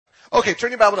Okay,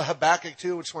 turn your Bible to Habakkuk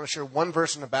 2. I just want to share one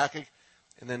verse in Habakkuk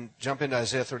and then jump into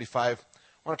Isaiah 35.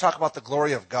 I want to talk about the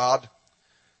glory of God.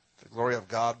 The glory of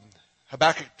God.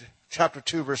 Habakkuk chapter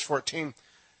 2, verse 14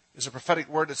 is a prophetic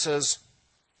word that says,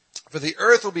 "For the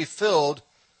earth will be filled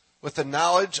with the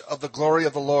knowledge of the glory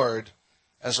of the Lord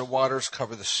as the waters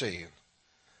cover the sea."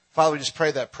 Father, we just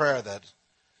pray that prayer that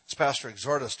this pastor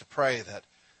exhorted us to pray, that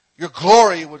your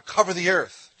glory would cover the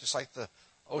earth, just like the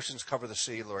oceans cover the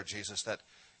sea, Lord Jesus, that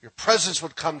your presence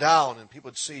would come down and people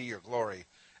would see your glory.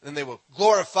 And then they will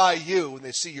glorify you when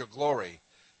they see your glory.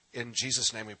 In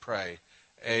Jesus' name we pray.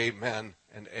 Amen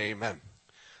and amen.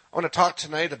 I want to talk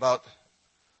tonight about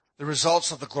the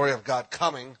results of the glory of God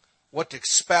coming, what to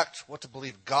expect, what to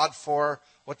believe God for,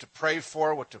 what to pray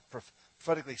for, what to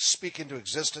prophetically speak into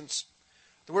existence.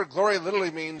 The word glory literally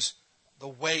means the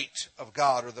weight of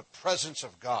God or the presence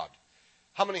of God.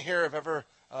 How many here have ever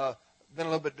been a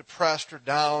little bit depressed or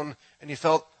down and you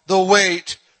felt the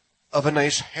weight of a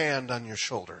nice hand on your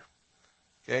shoulder?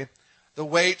 Okay? The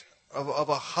weight of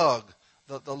a hug,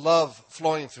 the love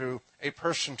flowing through a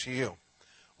person to you.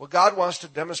 Well, God wants to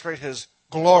demonstrate His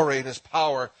glory and His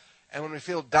power, and when we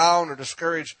feel down or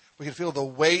discouraged, we can feel the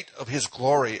weight of His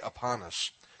glory upon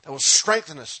us. That will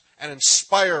strengthen us and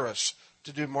inspire us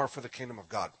to do more for the kingdom of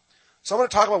God. So I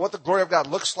want to talk about what the glory of God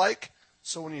looks like,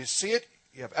 so when you see it,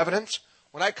 you have evidence.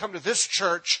 When I come to this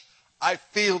church, I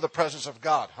feel the presence of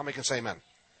God. How many can say amen?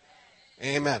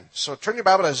 Amen. So turn your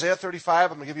Bible to Isaiah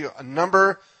 35. I'm going to give you a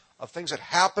number of things that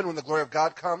happen when the glory of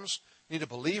God comes. You need to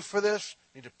believe for this.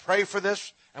 You need to pray for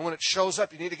this. And when it shows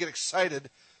up, you need to get excited.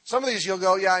 Some of these you'll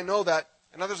go, yeah, I know that.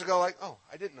 And others will go like, oh,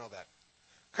 I didn't know that.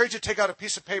 I encourage you to take out a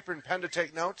piece of paper and pen to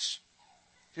take notes.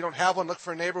 If you don't have one, look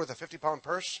for a neighbor with a 50-pound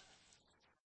purse.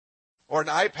 Or an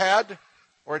iPad.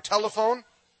 Or a telephone.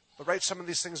 But write some of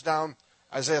these things down.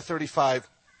 Isaiah 35.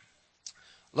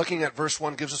 Looking at verse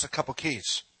 1 gives us a couple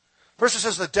keys. First it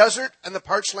says, the desert and the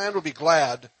parched land will be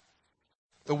glad.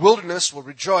 The wilderness will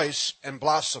rejoice and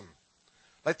blossom.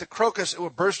 Like the crocus, it will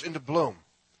burst into bloom.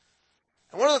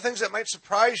 And one of the things that might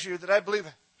surprise you that I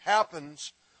believe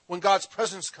happens when God's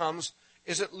presence comes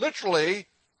is it literally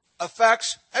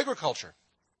affects agriculture.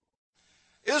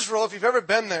 Israel, if you've ever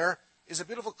been there, is a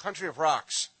beautiful country of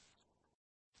rocks.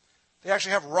 They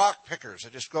actually have rock pickers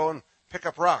that just go and pick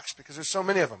up rocks because there's so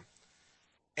many of them.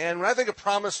 And when I think of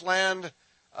promised land,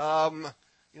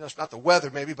 it's not the weather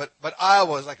maybe, but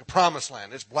Iowa is like a promised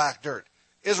land. It's black dirt.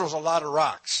 Israel's a lot of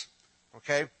rocks.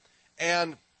 Okay?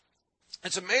 And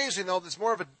it's amazing, though, it's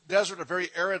more of a desert, a very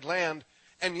arid land,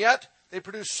 and yet they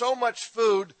produce so much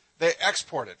food, they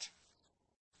export it.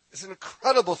 It's an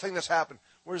incredible thing that's happened.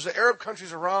 Whereas the Arab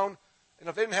countries around,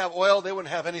 if they didn't have oil, they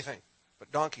wouldn't have anything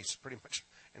but donkeys, pretty much,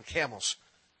 and camels.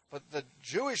 But the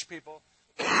Jewish people,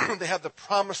 they have the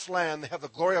promised land, they have the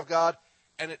glory of God,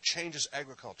 and it changes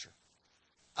agriculture.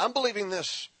 I'm believing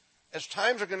this. As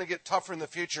times are going to get tougher in the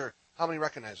future, how many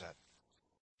recognize that?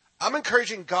 I'm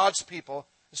encouraging God's people,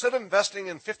 instead of investing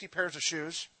in 50 pairs of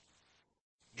shoes,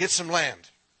 get some land.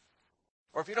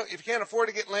 Or if you can't afford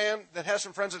to get land, then have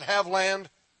some friends that have land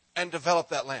and develop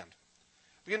that land.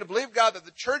 Begin to believe God that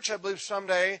the church, I believe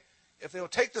someday, if they will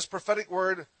take this prophetic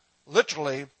word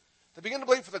literally, they begin to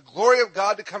believe for the glory of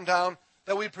God to come down,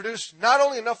 that we produce not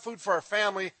only enough food for our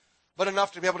family, but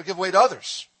enough to be able to give away to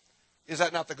others. Is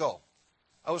that not the goal?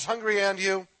 I was hungry and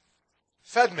you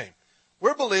fed me.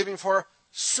 We're believing for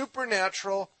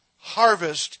supernatural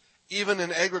harvest even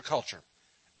in agriculture.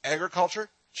 Agriculture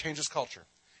changes culture.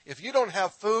 If you don't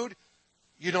have food,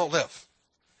 you don't live.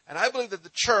 And I believe that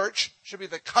the church should be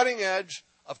the cutting edge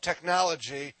of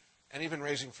technology and even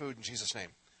raising food in Jesus' name.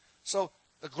 So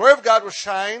the glory of God will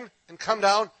shine and come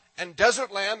down, and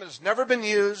desert land that has never been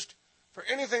used for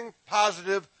anything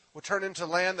positive will turn into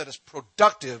land that is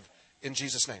productive in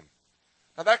Jesus' name.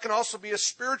 Now that can also be a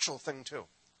spiritual thing too.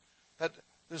 That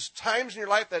there's times in your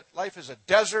life that life is a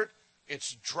desert,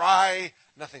 it's dry,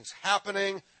 nothing's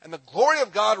happening, and the glory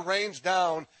of God rains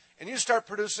down, and you start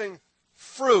producing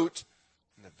fruit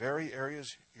in the very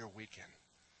areas you're weak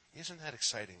in. Isn't that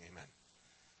exciting? Amen.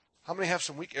 How many have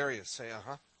some weak areas? Say,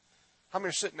 uh-huh. How many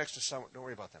are sitting next to someone? Don't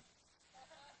worry about them.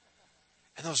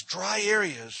 In those dry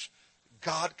areas,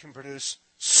 God can produce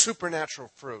supernatural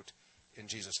fruit in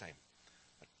Jesus' name.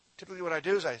 Typically what I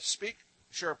do is I speak,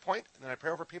 share a point, and then I pray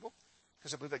over people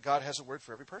because I believe that God has a word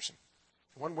for every person.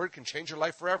 One word can change your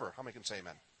life forever. How many can say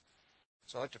amen?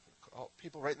 So I like to call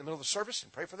people right in the middle of the service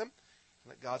and pray for them and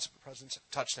let God's presence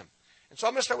touch them. And so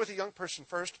I'm going to start with a young person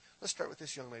first. Let's start with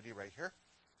this young lady right here.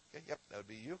 Okay, yep, that would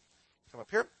be you. Come up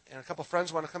here. And a couple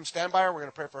friends want to come stand by her. We're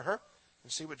going to pray for her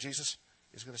and see what Jesus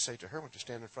is going to say to her. Would you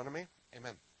stand in front of me?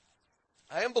 Amen.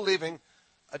 I am believing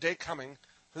a day coming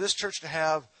for this church to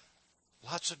have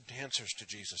lots of dancers to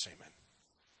Jesus, amen.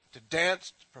 To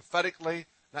dance prophetically,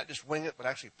 not just wing it, but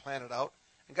actually plan it out.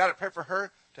 And God, I pray for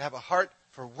her to have a heart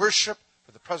for worship,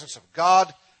 for the presence of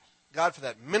God. God, for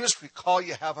that ministry call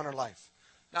you have on her life.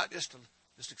 Not just to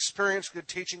just experience good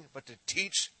teaching, but to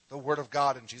teach the Word of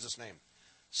God in Jesus' name.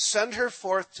 Send her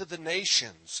forth to the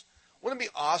nations. Wouldn't it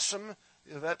be awesome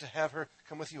to have her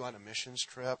come with you on a missions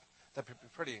trip? That'd be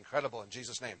pretty incredible in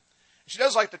Jesus' name. She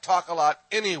does like to talk a lot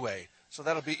anyway, so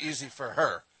that'll be easy for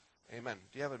her. Amen.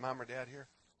 Do you have a mom or dad here?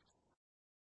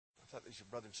 I thought that was your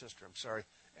brother and sister. I'm sorry.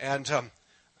 And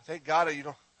thank God I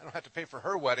don't have to pay for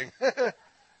her wedding.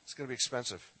 It's going to be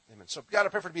expensive. Amen. So God, I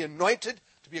pray for her to be anointed,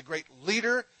 to be a great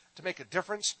leader, to make a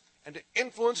difference, and to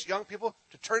influence young people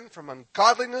to turn from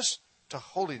ungodliness to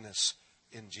holiness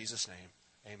in Jesus' name.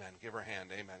 Amen. Give her a hand.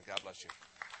 Amen. God bless you.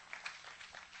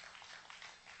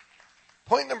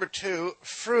 Point number 2,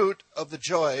 fruit of the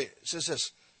joy, says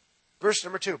this. Verse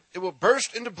number 2, it will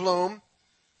burst into bloom,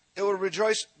 it will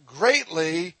rejoice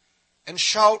greatly, and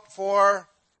shout for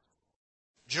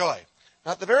joy.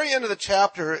 Now at the very end of the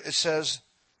chapter, it says,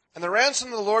 and the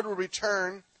ransom of the Lord will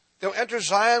return, they'll enter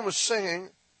Zion with singing,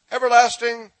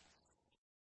 everlasting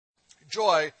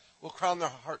joy will crown their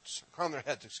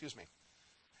heads.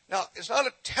 Now, it's not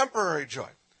a temporary joy.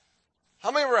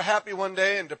 How many were happy one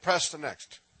day and depressed the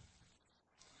next?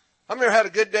 How many ever had a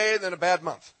good day and then a bad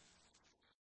month?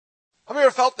 How many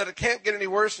ever felt that it can't get any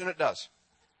worse than it does?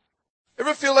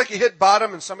 Ever feel like you hit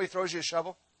bottom and somebody throws you a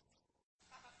shovel?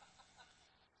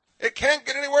 It can't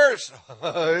get any worse.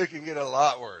 It can get a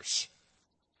lot worse.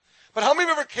 But how many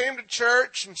of you ever came to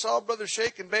church and saw Brother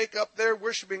Shake and Bake up there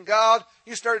worshiping God?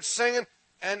 You started singing,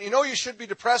 and you know you should be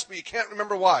depressed, but you can't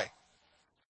remember why.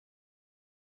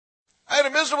 I had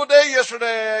a miserable day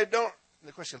yesterday. And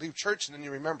of course, you leave church and then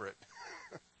you remember it.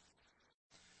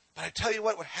 But I tell you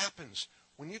what happens.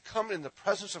 When you come in the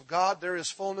presence of God, there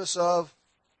is fullness of...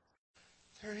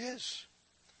 There is.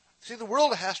 See, the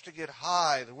world has to get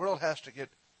high. The world has to get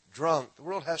drunk. The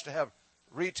world has to have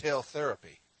retail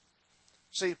therapy.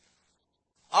 See,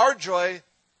 our joy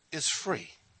is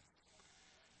free.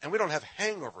 And we don't have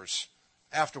hangovers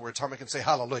afterwards. How many can say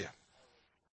hallelujah?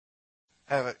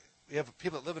 We have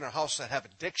people that live in our house that have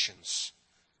addictions.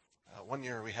 One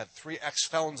year we had 3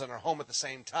 ex-felons in our home at the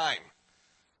same time.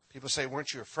 People say,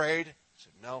 weren't you afraid? I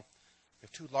said, no. We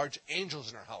have 2 large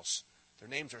angels in our house. Their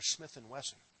names are Smith and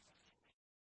Wesson.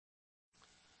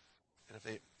 And if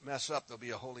they mess up, they'll be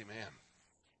a holy man.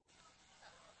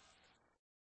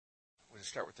 We'll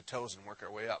start with the toes and work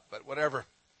our way up. But whatever.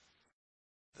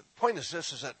 The point is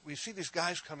this, is that we see these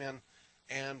guys come in,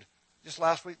 and just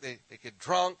last week they get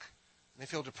drunk, and they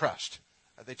feel depressed.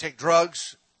 They take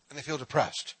drugs, and they feel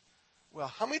depressed. Well,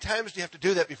 how many times do you have to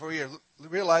do that before you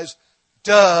realize,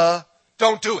 duh,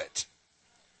 don't do it?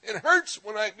 It hurts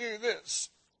when I do this.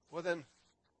 Well, then,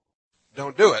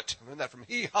 don't do it. I learned that from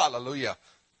He Hallelujah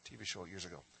TV show years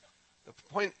ago. The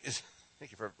point is,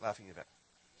 thank you for laughing at that.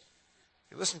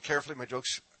 You listen carefully. My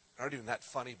jokes aren't even that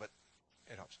funny, but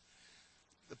it helps.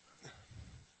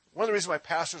 One of the reasons why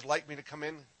pastors like me to come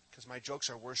in, because my jokes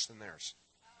are worse than theirs.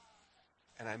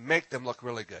 And I make them look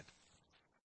really good.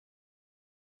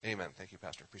 Amen. Thank you,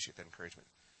 Pastor. Appreciate that encouragement.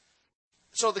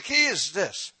 So the key is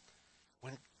this.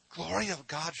 When glory of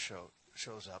God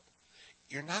shows up,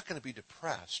 you're not going to be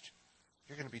depressed.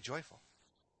 You're going to be joyful.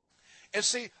 And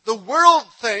see, the world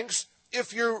thinks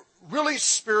if you're really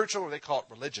spiritual, or they call it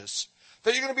religious,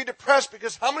 that you're going to be depressed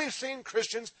because how many have seen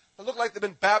Christians that look like they've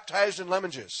been baptized in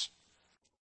lemon juice?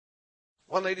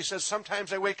 One lady says,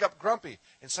 sometimes I wake up grumpy,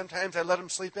 and sometimes I let them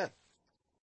sleep in.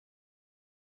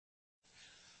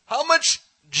 How much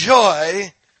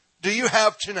joy do you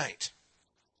have tonight?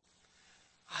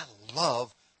 I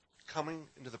love coming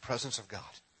into the presence of God.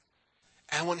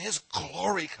 And when His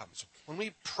glory comes, when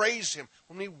we praise Him,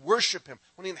 when we worship Him,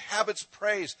 when He inhabits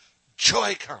praise,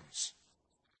 joy comes.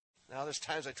 Now, there's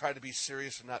times I try to be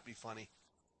serious and not be funny.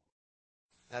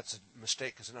 That's a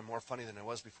mistake because then I'm more funny than I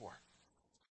was before.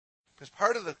 Because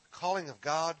part of the calling of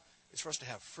God is for us to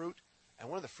have fruit. And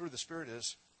one of the fruit of the Spirit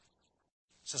is,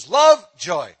 it says love,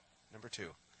 joy. Number 2.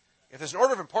 If there's an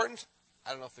order of importance, I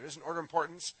don't know if there is an order of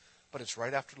importance, but it's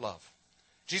right after love.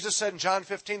 Jesus said in John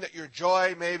 15 that your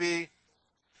joy may be...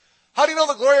 How do you know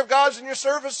the glory of God's in your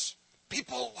service?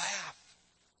 People laugh.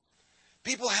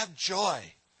 People have joy.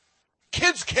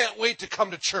 Kids can't wait to come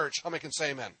to church. How many can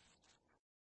say amen?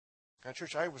 That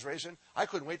church I was raised in, I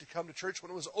couldn't wait to come to church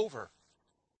when it was over.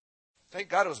 Thank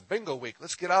God it was bingo week.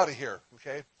 Let's get out of here,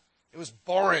 okay? It was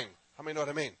boring. How many know what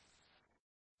I mean?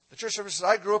 The church services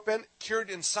I grew up in cured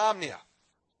insomnia.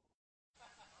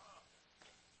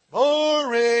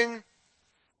 Boring.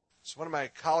 It's one of my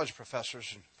college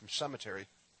professors from seminary.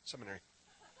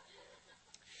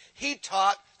 He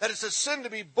taught that it's a sin to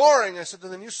be boring. I said,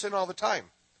 then you sin all the time.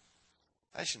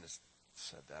 I shouldn't have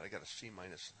said that. I got a C- in my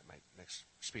next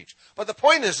speech. But the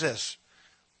point is this.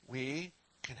 We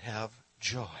can have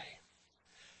joy.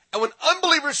 And when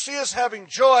unbelievers see us having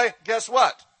joy, guess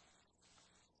what?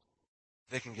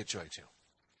 They can get joy too.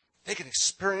 They can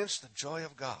experience the joy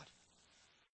of God.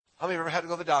 How many of you ever had to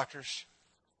go to the doctors?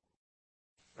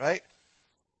 Right?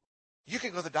 You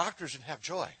can go to the doctors and have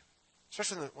joy.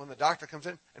 Especially when the doctor comes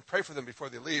in, and pray for them before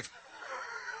they leave.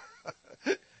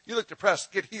 You look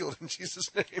depressed, get healed in Jesus'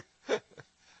 name.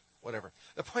 Whatever.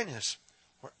 The point is,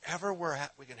 wherever we're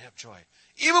at, we can have joy.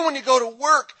 Even when you go to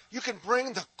work, you can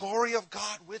bring the glory of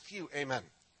God with you. Amen.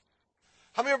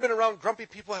 How many have ever been around grumpy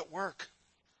people at work?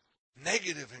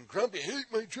 Negative and grumpy. I hate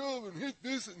my job and hate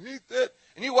this and hate that.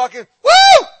 And you walk in,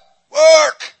 woo!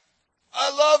 Work!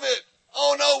 I love it.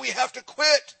 Oh no, we have to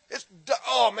quit.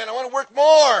 Oh man, I want to work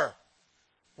more.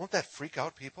 Won't that freak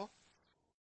out people?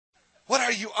 What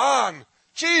are you on?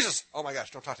 Jesus! Oh my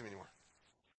gosh, don't talk to me anymore.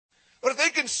 But if they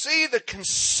can see the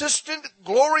consistent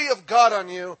glory of God on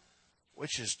you,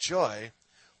 which is joy,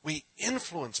 we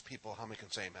influence people. How many can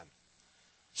say amen?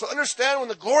 So understand, when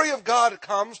the glory of God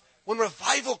comes, when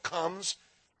revival comes,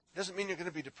 it doesn't mean you're going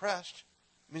to be depressed.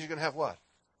 It means you're going to have what?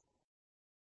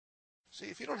 See,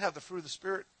 if you don't have the fruit of the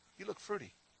Spirit, you look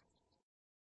fruity.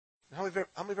 How many have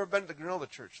ever been to the granola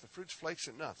church? The fruits, flakes,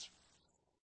 and nuts.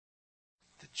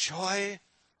 The joy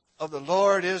of the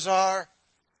Lord is our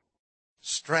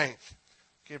strength.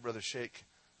 Okay, Brother Shake.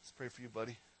 Let's pray for you,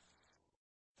 buddy.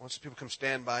 Once the people come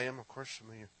stand by him, of course, some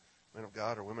of you men of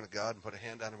God or women of God, and put a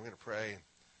hand on him, we're going to pray.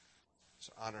 It's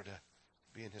an honor to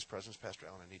be in his presence. Pastor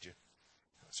Allen, I need you.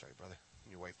 Oh, sorry, brother.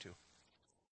 And your wife, too.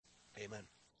 Amen.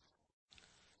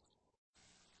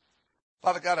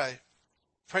 Father God, I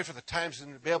pray for the times to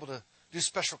be able to do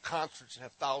special concerts and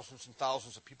have thousands and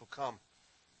thousands of people come,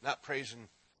 not praising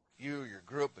you or your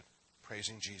group, but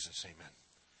praising Jesus. Amen.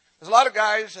 There's a lot of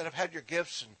guys that have had your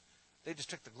gifts, and they just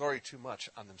took the glory too much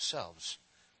on themselves.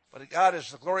 But God,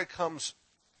 as the glory comes,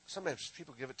 sometimes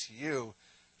people give it to you.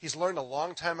 He's learned a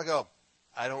long time ago,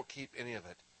 I don't keep any of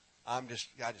it.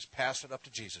 God, just pass it up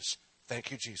to Jesus.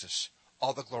 Thank you, Jesus.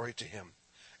 All the glory to him.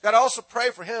 God, I also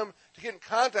pray for him to get in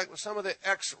contact with some of the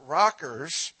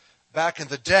ex-rockers back in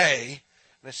the day.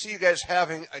 And I see you guys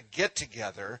having a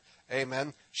get-together,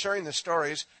 amen, sharing the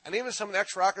stories. And even some of the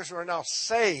ex-rockers who are now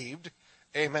saved,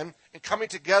 amen, and coming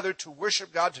together to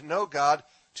worship God, to know God,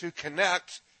 to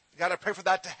connect. God, I pray for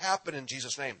that to happen in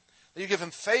Jesus' name. That you give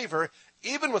him favor,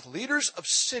 even with leaders of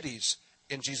cities,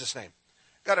 in Jesus' name.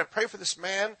 God, I pray for this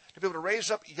man to be able to raise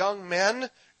up young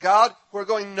men, God, who are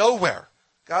going nowhere.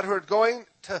 God, who are going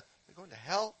to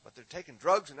hell, but they're taking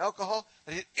drugs and alcohol,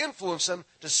 that he'd influence them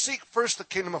to seek first the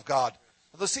kingdom of God.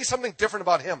 They'll see something different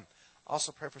about him. I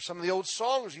also pray for some of the old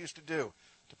songs he used to do,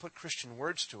 to put Christian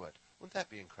words to it. Wouldn't that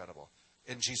be incredible?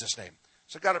 In Jesus' name.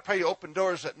 So God, I pray you open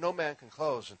doors that no man can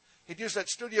close. And he'd use that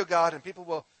studio, God, and people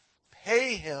will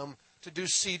pay him to do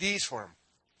CDs for him.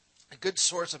 A good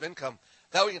source of income.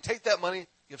 That way you can take that money,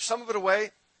 give some of it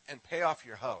away, and pay off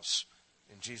your house.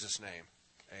 In Jesus' name,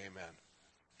 amen.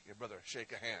 Your brother,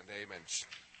 shake a hand. Amen.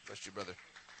 Bless you, brother.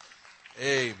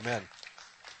 Amen.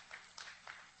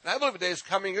 And I believe a day is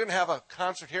coming. You're going to have a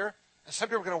concert here. And some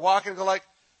people are going to walk in and go like,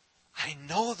 I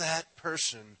know that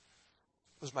person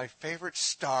was my favorite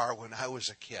star when I was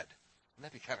a kid.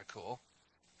 Wouldn't that be kind of cool?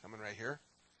 Coming right here.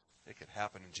 It could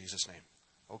happen in Jesus' name.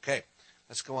 Okay,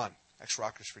 let's go on.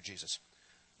 Ex-rockers for Jesus.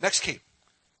 Next key.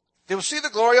 They will see the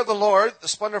glory of the Lord, the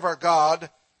splendor of our God.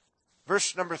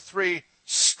 Verse number 3,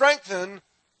 strengthen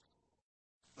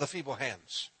the feeble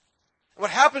hands. And what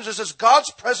happens is as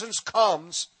God's presence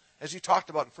comes, as you talked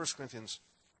about in 1 Corinthians,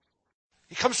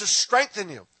 he comes to strengthen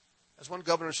you. As one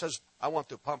governor says, I want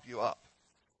to pump you up.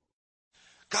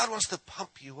 God wants to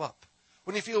pump you up.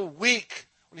 When you feel weak,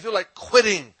 when you feel like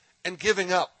quitting and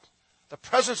giving up, the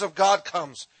presence of God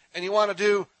comes and you want to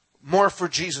do more for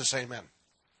Jesus. Amen.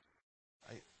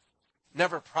 I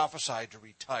never prophesied to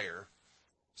retire.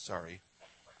 Sorry.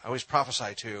 I always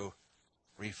prophesy to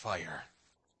refire.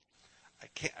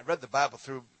 I read the Bible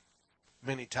through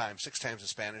many times, 6 times in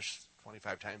Spanish,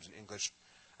 25 times in English.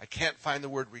 I can't find the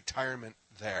word retirement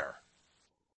there.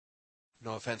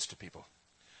 No offense to people.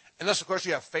 Unless, of course,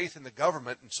 you have faith in the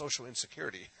government and social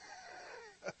insecurity.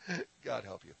 God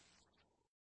help you.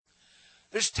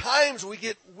 There's times we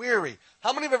get weary.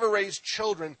 How many have ever raised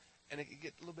children and it can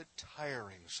get a little bit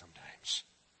tiring sometimes?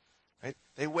 Right?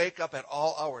 They wake up at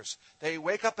all hours. They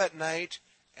wake up at night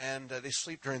and they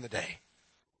sleep during the day.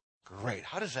 Great.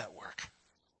 How does that work?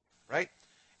 Right?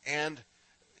 And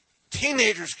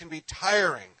Teenagers can be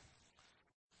tiring.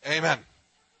 Amen.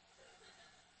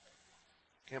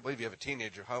 Can't believe you have a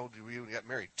teenager. How old were you when you got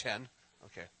married? 10?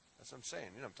 Okay, that's what I'm saying.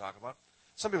 You know what I'm talking about.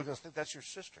 Some people are going to think that's your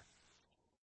sister.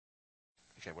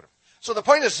 Okay, whatever. So the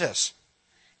point is this,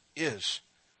 is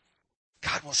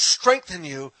God will strengthen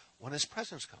you when His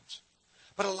presence comes.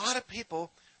 But a lot of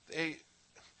people, they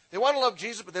want to love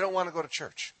Jesus, but they don't want to go to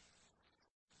church.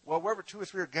 Well, wherever 2 or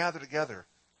 3 are gathered together,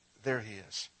 there He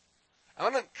is. I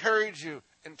want to encourage you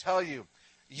and tell you,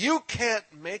 you can't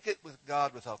make it with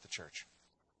God without the church.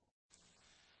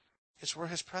 It's where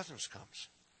His presence comes.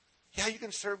 Yeah, you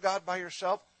can serve God by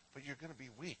yourself, but you're going to be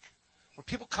weak. When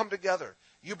people come together,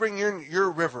 you bring in your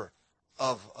river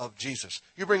of Jesus.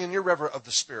 You bring in your river of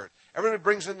the Spirit. Everybody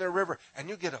brings in their river, and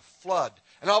you get a flood.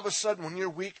 And all of a sudden, when you're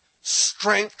weak,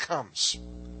 strength comes.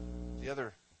 The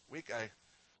other week,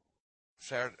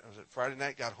 Friday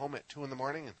night, got home at 2 in the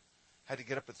morning and had to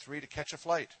get up at 3 to catch a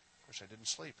flight. Of course, I didn't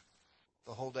sleep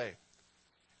the whole day.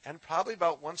 And probably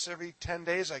about once every 10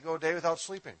 days, I go a day without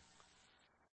sleeping.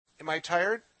 Am I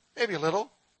tired? Maybe a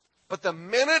little. But the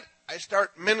minute I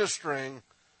start ministering,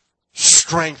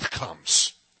 strength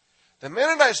comes. The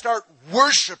minute I start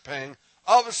worshiping,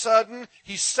 all of a sudden,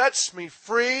 He sets me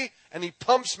free and He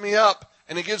pumps me up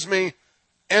and He gives me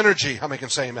energy. How many can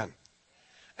say amen?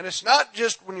 And it's not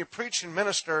just when you preach and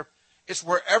minister, it's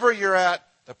wherever you're at,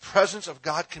 the presence of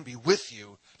God can be with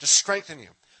you to strengthen you.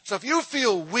 So if you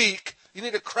feel weak, you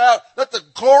need to cry out, let the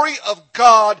glory of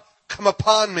God come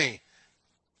upon me.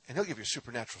 And He'll give you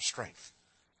supernatural strength.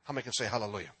 How many can say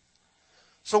hallelujah?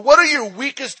 So what are your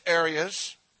weakest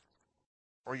areas,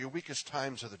 or your weakest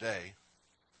times of the day,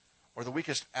 or the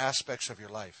weakest aspects of your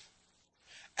life?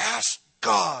 Ask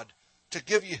God to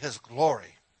give you His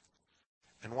glory.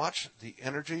 And watch the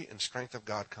energy and strength of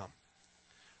God come.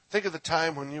 Think of the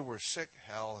time when you were sick,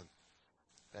 Hal, and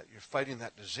that you're fighting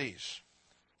that disease.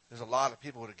 There's a lot of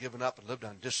people who have given up and lived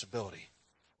on disability.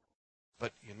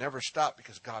 But you never stopped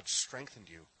because God strengthened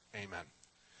you. Amen.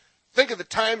 Think of the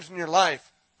times in your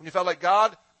life when you felt like,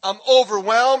 God, I'm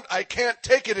overwhelmed. I can't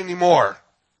take it anymore.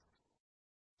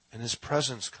 And His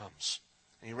presence comes.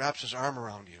 And He wraps His arm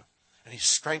around you. And He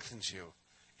strengthens you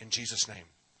in Jesus' name.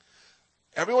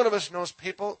 Every one of us knows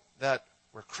people that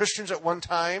were Christians at one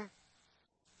time,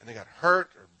 and they got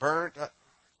hurt or burnt,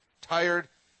 tired.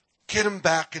 Get them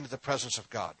back into the presence of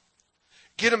God.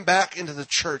 Get them back into the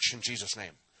church in Jesus'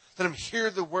 name. Let them hear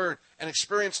the word and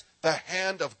experience the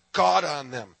hand of God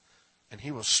on them, and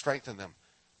He will strengthen them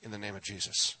in the name of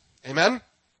Jesus. Amen?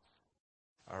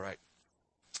 All right.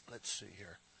 Let's see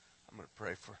here. I'm going to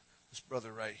pray for this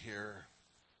brother right here.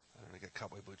 I'm going to get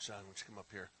cowboy boots on. Why don't you come up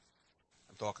here?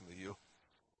 I'm talking to you.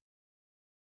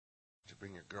 Would you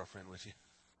bring your girlfriend with you?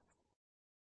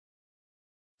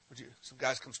 Would you? Some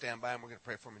guys come stand by, and we're going to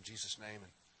pray for them in Jesus' name.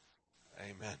 And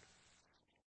amen.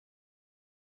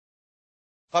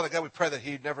 Father God, we pray that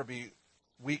He'd never be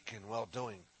weak in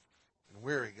well-doing and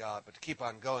weary, God, but to keep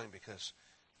on going because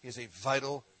He is a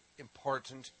vital,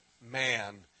 important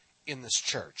man in this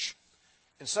church.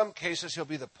 In some cases, He'll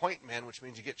be the point man, which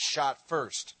means you get shot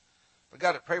first. But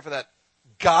God, I pray for that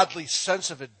godly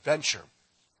sense of adventure.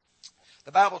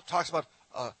 The Bible talks about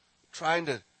trying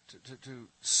to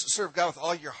serve God with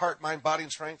all your heart, mind, body,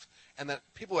 and strength, and that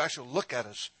people actually look at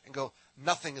us and go,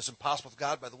 nothing is impossible with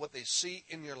God by what they see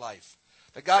in your life.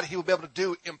 That God, He will be able to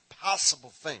do impossible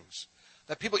things.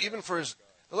 That people, even for His,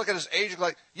 they look at His age and go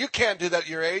like, you can't do that at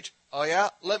your age. Oh yeah?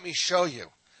 Let me show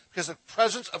you. Because the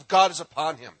presence of God is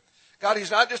upon Him. God,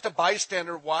 He's not just a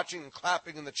bystander watching and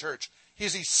clapping in the church.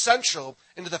 He's essential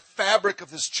into the fabric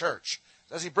of this church.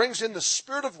 As He brings in the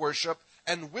spirit of worship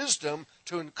and wisdom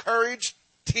to encourage,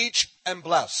 teach, and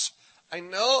bless. I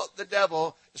know the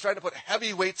devil is trying to put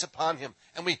heavy weights upon him,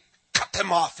 and we cut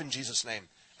them off in Jesus' name.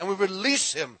 And we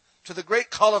release him to the great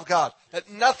call of God,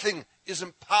 that nothing is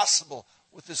impossible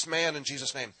with this man in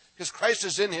Jesus' name. Because Christ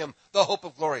is in him, the hope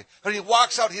of glory. When he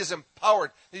walks out, he is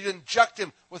empowered. You inject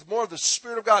him with more of the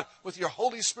Spirit of God, with your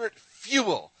Holy Spirit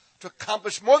fuel, to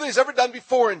accomplish more than he's ever done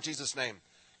before in Jesus' name.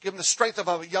 Give him the strength of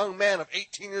a young man of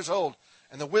 18 years old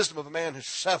and the wisdom of a man who's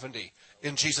 70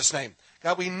 in Jesus' name.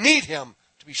 God, we need him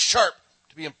to be sharp,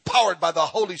 to be empowered by the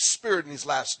Holy Spirit in these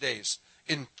last days.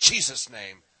 In Jesus'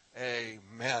 name,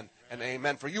 amen and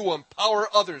amen. For you will empower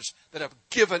others that have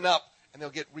given up, and they'll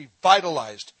get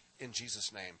revitalized in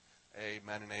Jesus' name.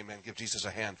 Amen and amen. Give Jesus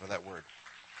a hand for that word.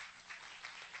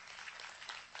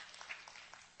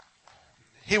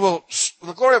 He will, when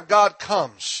the glory of God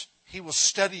comes, He will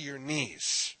steady your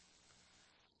knees.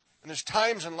 And there's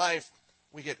times in life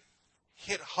we get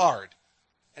hit hard.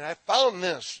 And I found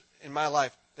this in my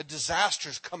life, that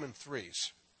disasters come in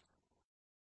threes.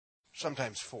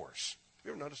 sometimes force. Have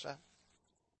you ever noticed that?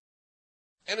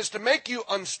 And it's to make you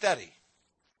unsteady.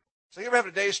 So you ever have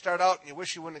a day start out and you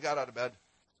wish you wouldn't have got out of bed?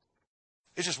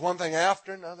 It's just one thing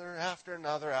after another, after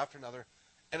another, after another.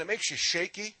 And it makes you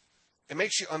shaky. It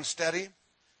makes you unsteady.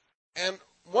 And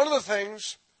one of the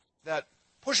things that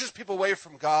pushes people away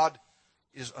from God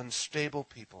is unstable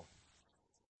people.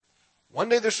 One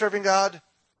day they're serving God,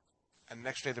 and the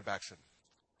next day they're backsliding.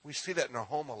 We see that in our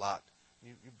home a lot.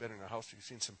 You've been in our house, you've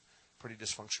seen some pretty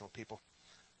dysfunctional people.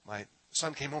 My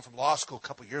son came home from law school a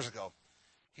couple years ago.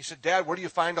 He said, Dad, where do you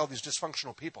find all these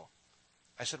dysfunctional people?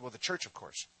 I said, well, the church, of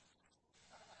course.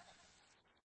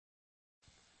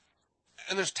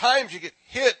 And there's times you get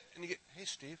hit, and you get, hey,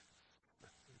 Steve, you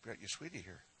brought your sweetie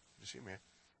here. You see me?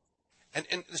 And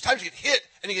there's times you get hit,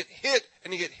 and you get hit,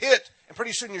 and you get hit, and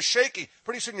pretty soon you're shaky.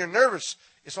 Pretty soon you're nervous.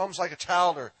 It's almost like a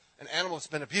child or an animal that's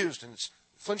been abused, and it's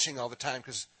flinching all the time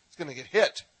because it's going to get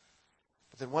hit.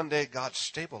 But then one day God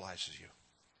stabilizes you,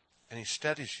 and He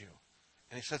steadies you,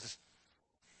 and He says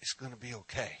it's going to be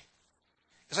okay.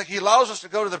 It's like He allows us to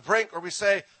go to the brink where we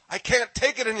say, I can't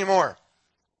take it anymore.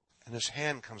 And His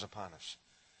hand comes upon us.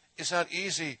 It's not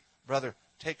easy, brother,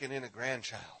 taking in a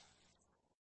grandchild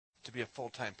to be a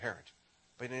full-time parent.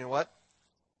 But you know what?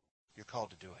 You're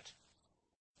called to do it.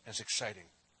 And it's exciting.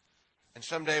 And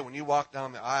someday when you walk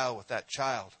down the aisle with that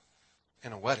child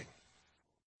in a wedding,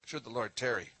 should the Lord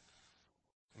tarry,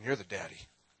 and you're the daddy,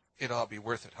 it'll all be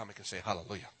worth it. How many can say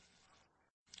hallelujah?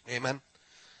 Amen?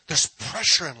 There's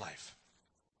pressure in life.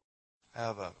 I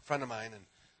have a friend of mine, and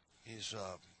he's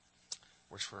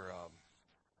works for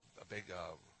a big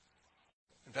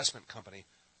investment company,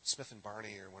 Smith &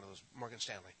 Barney or one of those, Morgan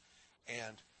Stanley.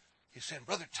 And he's saying,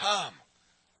 Brother Tom,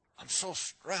 I'm so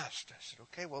stressed. I said,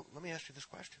 okay, well, let me ask you this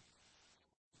question.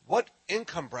 What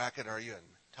income bracket are you in?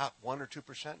 Top 1 or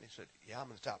 2%? And he said, yeah, I'm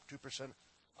in the top 2%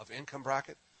 of income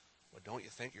bracket. Well, don't you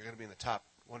think you're going to be in the top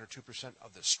 1 or 2%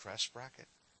 of the stress bracket?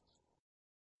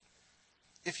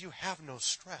 If you have no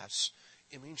stress,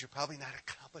 it means you're probably not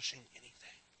accomplishing anything.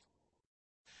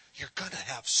 You're going to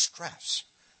have stress.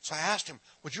 So I asked him,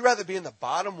 would you rather be in the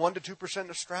bottom 1 to 2%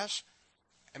 of stress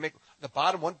and make the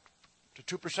bottom 1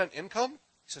 to 2% income? He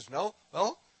says, no.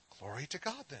 Well, glory to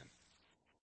God then.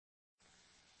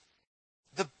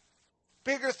 The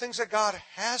bigger things that God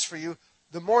has for you,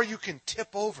 the more you can tip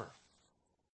over.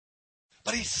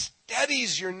 But He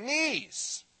steadies your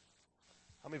knees.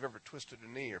 How many have ever twisted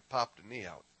a knee or popped a knee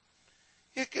out?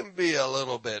 It can be a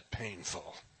little bit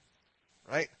painful,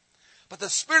 right? But the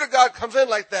Spirit of God comes in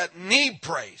like that knee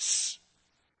brace.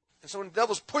 And so when the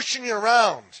devil's pushing you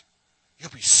around,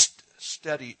 you'll be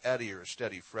steady Eddie or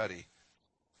steady Freddie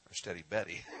or steady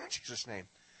Betty in Jesus' name.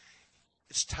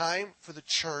 It's time for the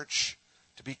church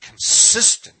to be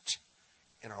consistent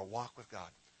in our walk with God.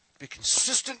 To be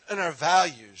consistent in our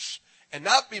values and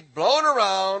not be blown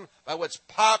around by what's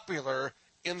popular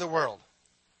in the world.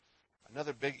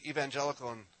 Another big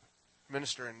evangelical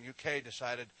minister in UK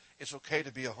decided it's okay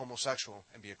to be a homosexual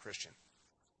and be a Christian.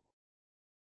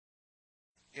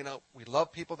 You know, we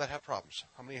love people that have problems.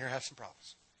 How many here have some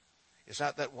problems? It's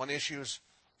not that one issue is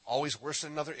always worse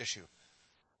than another issue.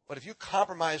 But if you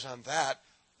compromise on that,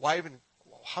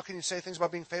 how can you say things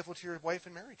about being faithful to your wife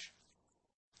in marriage?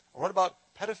 Or what about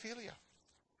pedophilia?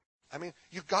 I mean,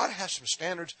 you've got to have some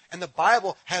standards, and the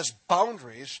Bible has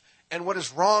boundaries, and what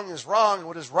is wrong, and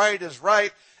what is right,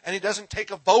 and He doesn't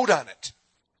take a vote on it.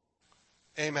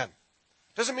 Amen.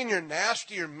 Doesn't mean you're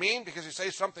nasty or mean because you say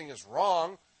something is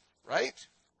wrong, right?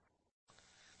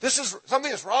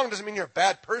 Something is wrong doesn't mean you're a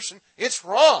bad person. It's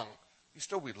wrong.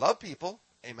 We love people.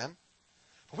 Amen.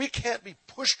 But we can't be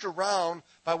pushed around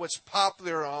by what's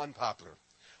popular or unpopular.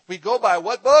 We go by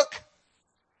what book?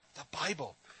 The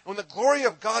Bible. When the glory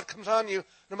of God comes on you,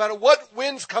 no matter what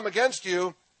winds come against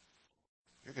you,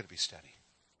 you're going to be steady.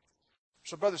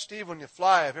 So, Brother Steve, when you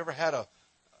fly, have you ever had a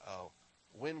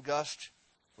wind gust?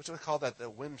 What's it called? The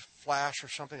wind flash or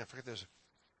something? I forget.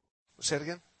 Say it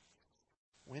again.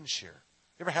 Wind shear.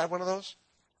 You ever had one of those?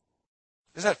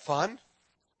 Is that fun?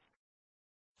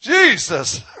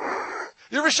 Jesus!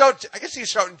 You ever shout? I guess he's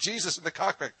shouting Jesus in the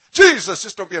cockpit. Jesus!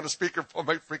 Just don't be on the speakerphone.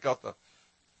 Might freak out the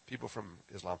people from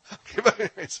Islam. Okay, but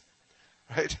anyways,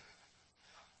 right?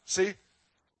 See?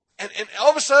 And all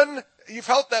of a sudden, you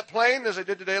felt that plane, as I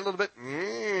did today a little bit.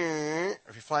 Or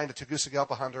if you're flying to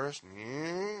Tegucigalpa, Honduras.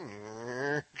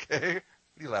 Okay?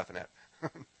 What are you laughing at?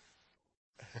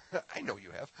 I know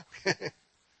you have.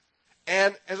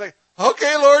 And it's like,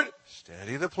 okay, Lord,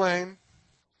 steady the plane.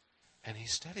 And He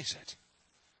steadies it.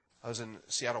 I was in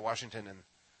Seattle, Washington, and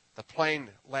the plane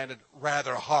landed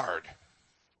rather hard.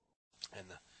 And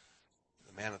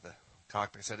the man at the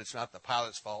cockpit. I said, it's not the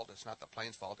pilot's fault. It's not the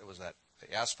plane's fault. It was the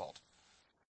asphalt.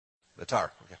 The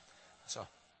tar. Okay. So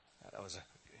that was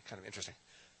kind of interesting.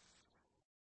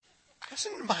 This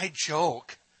isn't my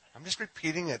joke. I'm just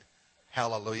repeating it.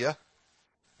 Hallelujah.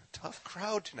 A tough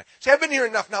crowd tonight. See, I've been here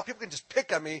enough now. People can just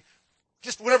pick on me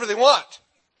just whenever they want.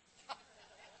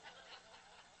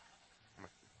 I'm a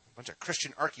bunch of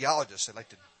Christian archaeologists. They like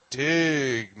to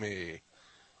dig me.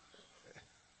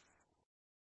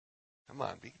 Come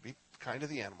on, be kind to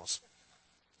the animals.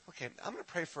 Okay, I'm going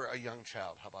to pray for a young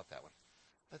child. How about that one?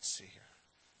 Let's see here.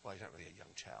 Well, he's not really a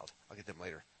young child. I'll get them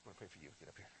later. I'm going to pray for you. Get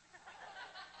up here.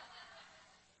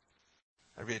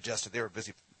 I readjusted. They were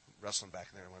busy wrestling back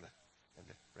in there. I wanted them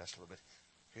to rest a little bit.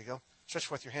 Here you go. Stretch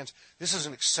forth your hands. This is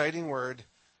an exciting word.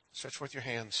 Stretch forth your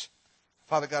hands.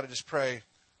 Father God, I just pray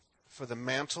for the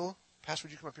mantle. Pastor,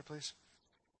 would you come up here, please?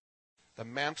 The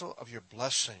mantle of your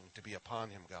blessing to be upon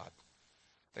him, God.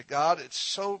 That God, it's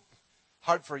so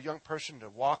hard for a young person to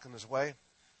walk in his way.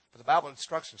 But the Bible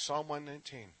instructs in Psalm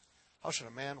 119, how should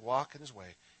a man walk in his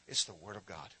way? It's the Word of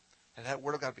God. And that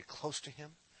Word of God be close to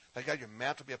him. That God, your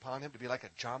mantle be upon him to be like a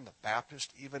John the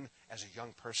Baptist, even as a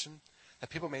young person. That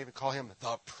people may even call him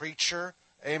the preacher.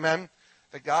 Amen.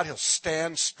 That God, he'll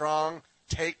stand strong,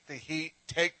 take the heat,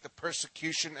 take the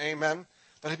persecution. Amen.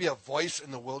 That he'll be a voice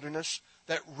in the wilderness.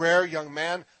 That rare young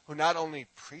man who not only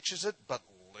preaches it, but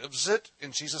lives it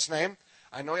in Jesus' name.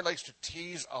 I know he likes to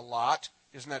tease a lot.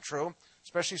 Isn't that true?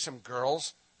 Especially some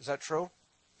girls. Is that true?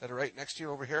 That are right next to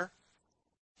you over here?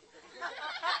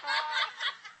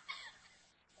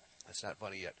 That's not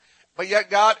funny yet. But yet,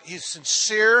 God, he's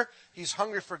sincere. He's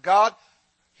hungry for God.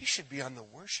 He should be on the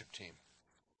worship team.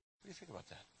 What do you think about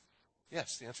that?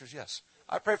 Yes, the answer is yes.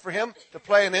 I pray for him to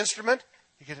play an instrument.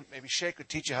 He can maybe Shake would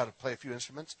teach you how to play a few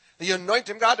instruments. That you anoint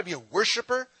him, God, to be a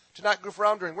worshiper, to not goof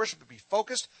around during worship, to be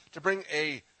focused, to bring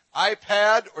a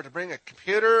iPad or to bring a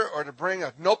computer or to bring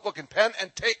a notebook and pen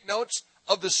and take notes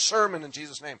of the sermon in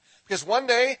Jesus' name. Because one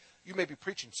day you may be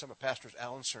preaching some of Pastor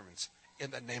Allen's sermons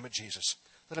in the name of Jesus.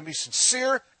 Let him be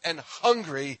sincere and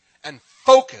hungry and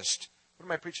focused. What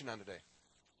am I preaching on today?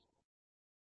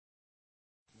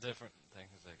 Different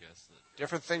things, I guess.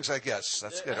 Different things, I guess.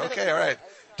 That's good. Okay, all right.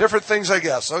 Different things, I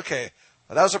guess. Okay.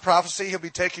 Well, that was a prophecy. He'll be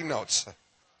taking notes.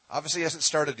 Obviously, he hasn't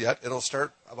started yet. It'll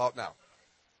start about now.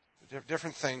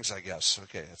 Different things, I guess.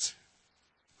 Okay, it's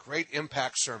great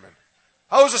impact sermon.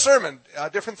 How was the sermon?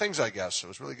 Different things, I guess. It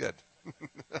was really good.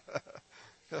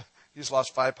 He's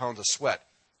lost 5 pounds of sweat.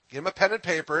 Give him a pen and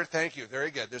paper. Thank you.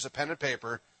 Very good. There's a pen and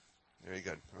paper. Very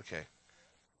good. Okay.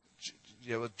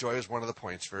 Joy is one of the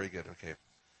points. Very good. Okay.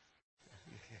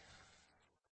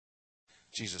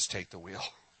 Jesus, take the wheel.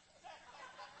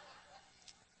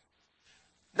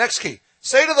 Next key.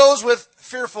 Say to those with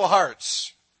fearful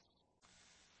hearts.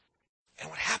 And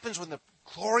what happens when the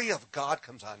glory of God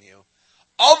comes on you,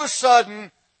 all of a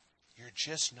sudden, you're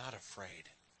just not afraid.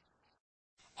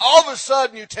 All of a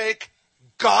sudden, you take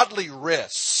godly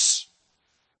risks.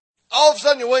 All of a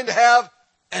sudden, you're willing to have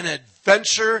an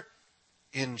adventure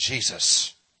in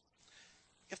Jesus.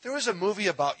 If there was a movie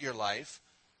about your life,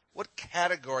 what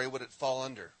category would it fall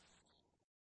under?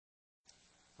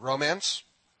 Romance?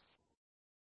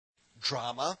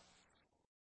 Drama?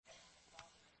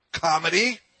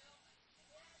 Comedy?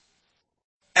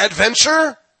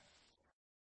 Adventure?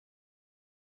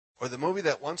 Or the movie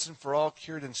that once and for all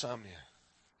cured insomnia?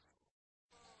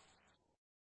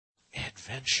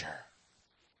 Adventure.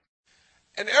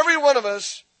 And every one of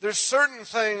us, there's certain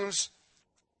things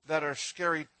that are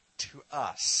scary to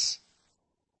us.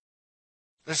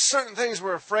 There's certain things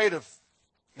we're afraid of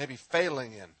maybe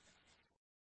failing in.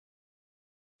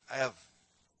 I have,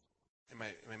 in my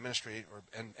ministry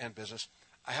and business,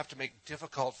 I have to make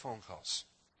difficult phone calls.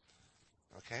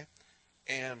 Okay?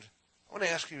 And I want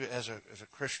to ask you as a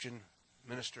Christian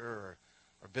minister or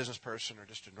business person or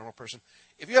just a normal person,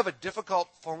 if you have a difficult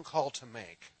phone call to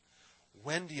make,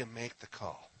 when do you make the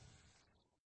call?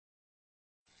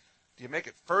 Do you make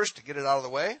it first to get it out of the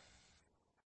way?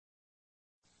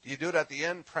 Do you do it at the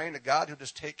end praying to God who'll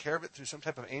just take care of it through some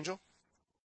type of angel?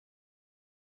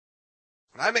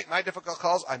 When I make my difficult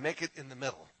calls, I make it in the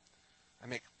middle. I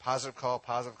make positive call,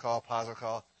 positive call, positive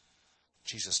call.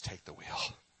 Jesus, take the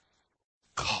wheel.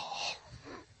 Call.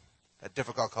 That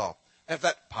difficult call. And if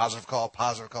that positive call,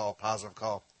 positive call, positive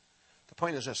call. The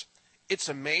point is this. It's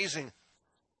amazing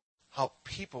how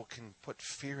people can put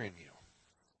fear in you.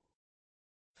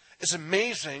 It's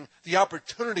amazing the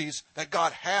opportunities that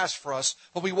God has for us,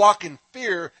 but we walk in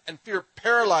fear, and fear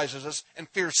paralyzes us, and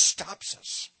fear stops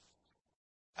us.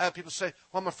 I have people say,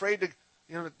 well, I'm afraid to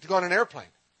go on an airplane.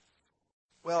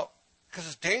 Well, because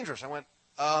it's dangerous. I went,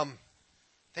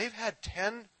 they've had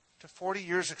 10 to 40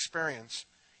 years experience.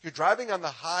 You're driving on the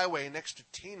highway next to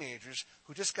teenagers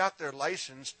who just got their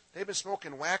license. They've been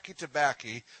smoking wacky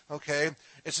tobacco, okay?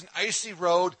 It's an icy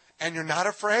road, and you're not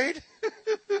afraid?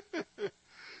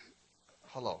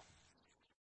 Hello.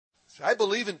 See, I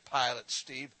believe in pilots,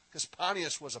 Steve, because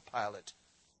Pontius was a pilot.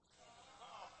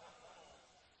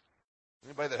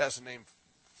 Anybody that has a name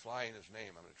fly in his name,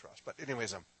 I'm going to trust. But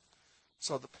anyways,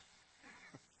 so the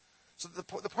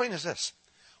point is this.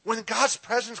 When God's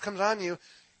presence comes on you,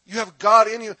 you have God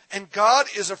in you, and God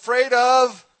is afraid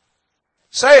of,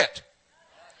 say it.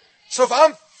 So if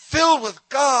I'm filled with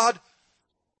God,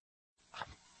 I'm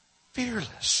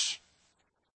fearless.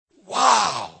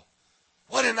 Wow.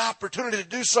 What an opportunity to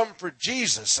do something for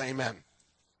Jesus. Amen.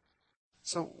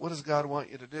 So what does God want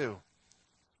you to do?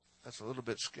 That's a little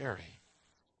bit scary.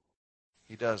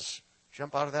 He does.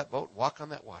 Jump out of that boat, walk on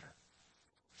that water.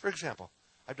 For example,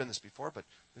 I've done this before, but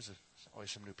there's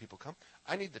always some new people come.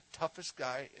 I need the toughest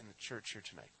guy in the church here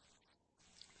tonight.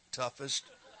 Toughest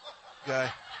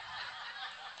guy.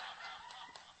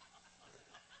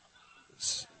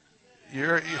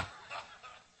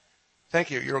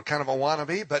 Thank you. You're kind of a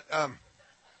wannabe, but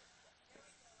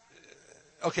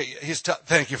okay. He's tough.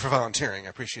 Thank you for volunteering. I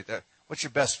appreciate that. What's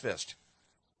your best fist?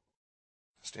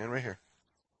 Stand right here.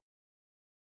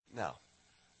 Now,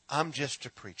 I'm just a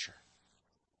preacher.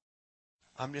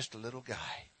 I'm just a little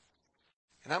guy.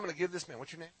 And I'm going to give this man,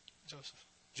 what's your name? Joseph.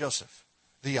 Joseph,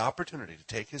 the opportunity to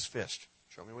take his fist.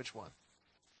 Show me which one.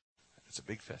 It's a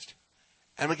big fist.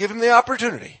 And I'm going to give him the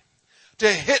opportunity to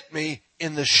hit me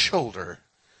in the shoulder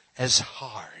as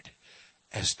hard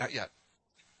as, not yet.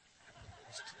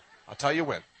 I'll tell you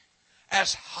when.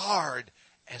 As hard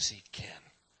as he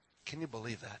can. Can you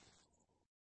believe that?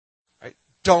 Right?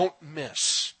 Don't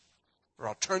miss. Or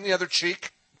I'll turn the other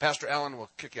cheek. Pastor Allen will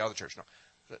kick you out of the church. No.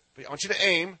 But I want you to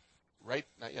aim right,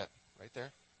 not yet, right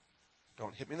there.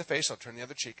 Don't hit me in the face. I'll turn the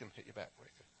other cheek and hit you back.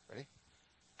 Right there. Ready?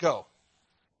 Go.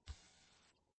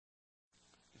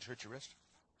 Did you hurt your wrist?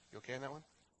 You okay on that one?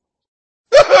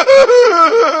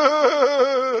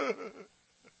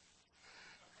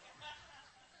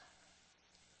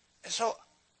 So,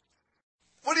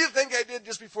 what do you think I did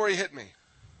just before he hit me?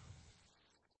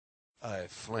 I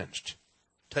flinched.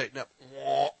 Tighten up.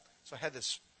 So I had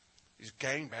these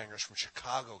gangbangers from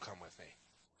Chicago come with me.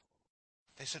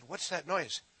 They said, what's that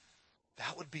noise?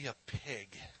 That would be a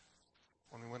pig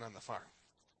when we went on the farm.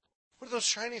 What are those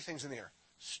shiny things in the air?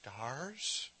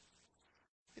 Stars?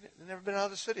 They'd never been out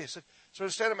of the city. I said, so I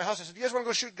was standing at my house. I said, you guys want to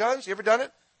go shoot guns? You ever done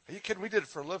it? Are you kidding? We did it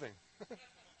for a living.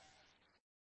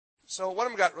 So one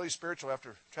of them got really spiritual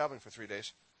after traveling for 3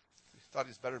 days. He thought he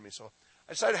was better than me. So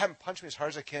I decided to have him punch me as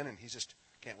hard as I can, and he just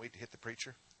can't wait to hit the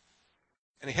preacher.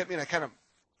 And he hit me, and I kind of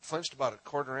flinched about a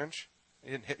quarter inch. He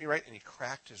didn't hit me right, and he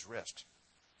cracked his wrist.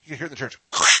 You could hear in the church.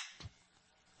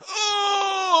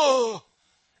 Oh!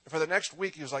 And for the next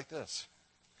week, he was like this.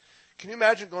 Can you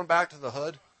imagine going back to the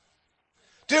hood?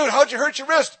 Dude, how'd you hurt your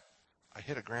wrist? I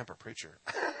hit a grandpa preacher.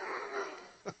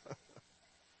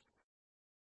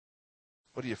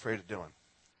 What are you afraid of doing?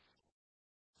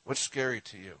 What's scary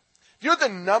to you? You know the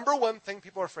number one thing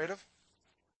people are afraid of?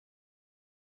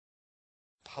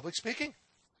 Public speaking.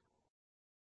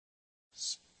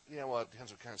 Yeah, well, it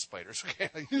depends what kind of spiders. Okay.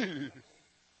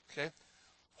 Okay.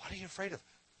 What are you afraid of?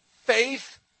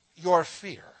 Faith, your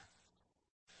fear.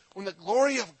 When the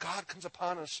glory of God comes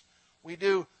upon us, we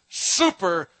do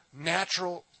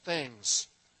supernatural things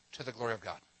to the glory of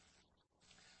God.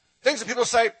 Things that people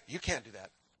say, you can't do that.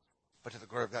 But to the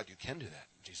glory of God, you can do that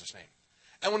in Jesus' name.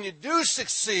 And when you do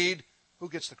succeed, who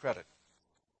gets the credit?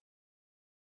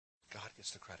 God gets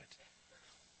the credit.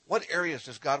 What areas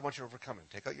does God want you to overcome in?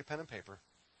 Take out your pen and paper.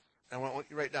 And I want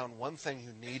you to write down one thing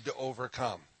you need to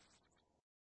overcome.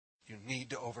 You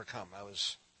need to overcome. I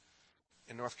was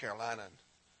in North Carolina, and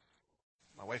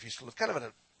my wife used to live kind of in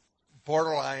a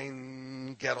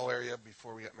borderline ghetto area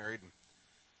before we got married.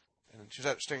 And she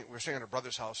was we were staying at her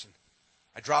brother's house, and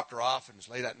I dropped her off, and it was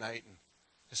late at night, and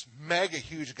this mega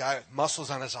huge guy with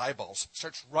muscles on his eyeballs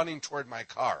starts running toward my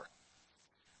car.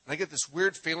 And I get this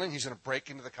weird feeling he's going to break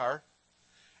into the car.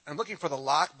 And I'm looking for the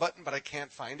lock button, but I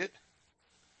can't find it.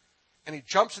 And he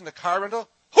jumps in the car window.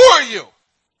 Who are you?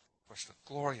 Of course, the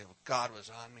glory of God was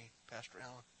on me, Pastor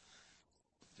Allen.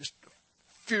 Just a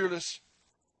fearless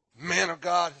man of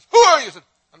God. Who are you? I said,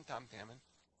 I'm Tom Stamman.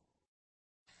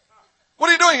 What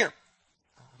are you doing here?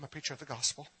 I'm a preacher of the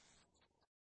gospel.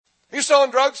 Are you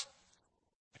selling drugs?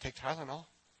 I take Tylenol.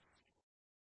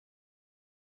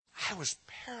 I was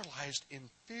paralyzed in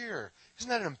fear. Isn't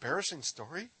that an embarrassing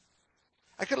story?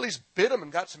 I could at least bit him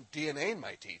and got some DNA in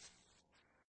my teeth.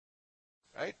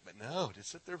 Right? But no, to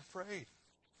sit there afraid.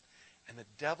 And the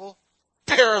devil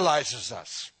paralyzes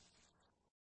us.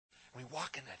 And we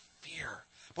walk in that fear.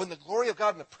 But in the glory of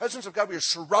God, in the presence of God, we are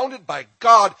surrounded by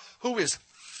God who is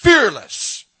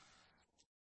fearless.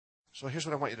 So here's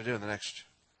what I want you to do in the next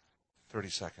 30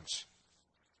 seconds.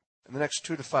 In the next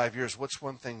 2 to 5 years, what's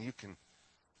one thing you can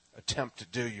attempt to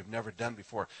do you've never done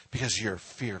before because you're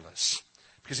fearless?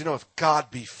 Because you know, if God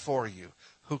be for you,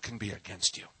 who can be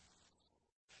against you?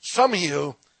 Some of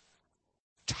you,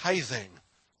 tithing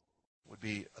would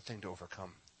be a thing to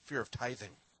overcome. Fear of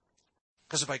tithing.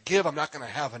 Because if I give, I'm not going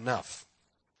to have enough.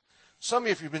 Some of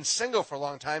you, if you've been single for a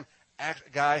long time, a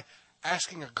guy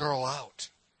asking a girl out.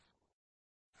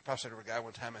 I probably said to a guy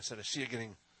one time, I said, I see you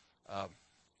getting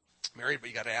married, but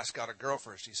you got to ask out a girl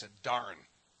first. He said, darn.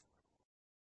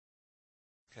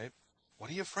 Okay, what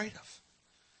are you afraid of?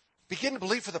 Begin to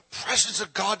believe for the presence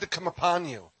of God to come upon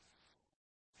you.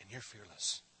 And you're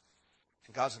fearless.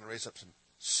 And God's going to raise up some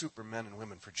super men and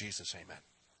women for Jesus, amen.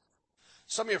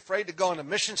 Some of you are afraid to go on a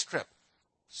missions trip.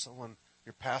 So when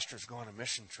your pastor's going on a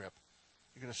mission trip,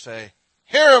 you're going to say,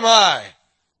 here am I.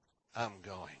 I'm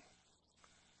going.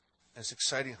 And it's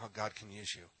exciting how God can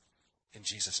use you in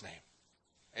Jesus' name.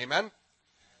 Amen?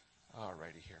 All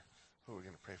righty here. Who are we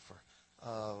going to pray for?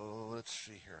 Let's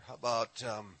see here. How about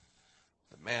the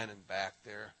man in back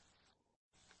there?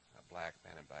 A black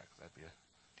man in back. That'd be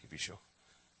a TV show.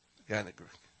 The guy in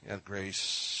the gray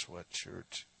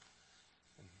sweatshirt.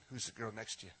 And who's the girl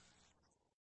next to you?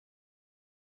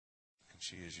 And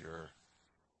she is your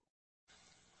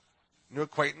new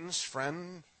acquaintance,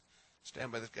 friend.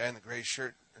 Stand by this guy in the gray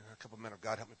shirt. And a couple of men of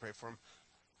God, help me pray for him.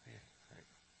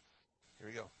 Here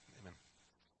we go. Amen.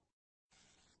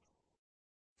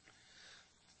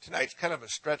 Tonight's kind of a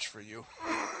stretch for you.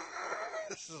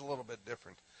 This is a little bit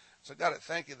different. So God, I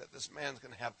thank you that this man's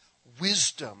going to have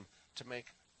wisdom to make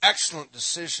excellent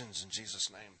decisions in Jesus'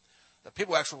 name. That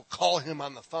people actually will call him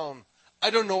on the phone.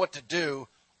 I don't know what to do.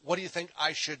 What do you think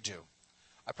I should do?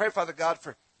 I pray, Father God,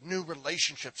 for new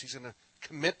relationships he's going to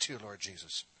commit to, Lord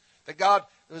Jesus. That God,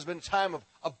 there's been a time of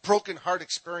a broken heart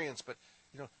experience, but,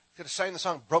 you know, you could have sang the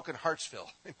song Broken Heartsville.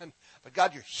 Amen. But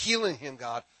God, you're healing him,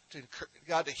 God,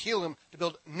 to heal him, to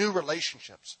build new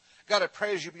relationships. God, I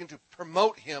pray as you begin to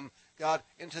promote him, God,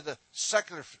 into the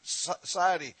secular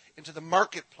society, into the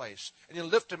marketplace, and you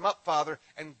lift him up, Father,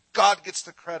 and God gets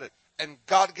the credit, and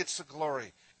God gets the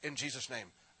glory in Jesus' name.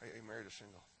 Are you married or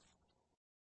single?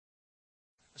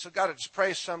 So God, I just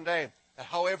pray someday that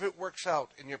however it works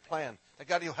out in your plan, that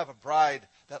God, you'll have a bride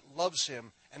that loves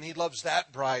him, and he loves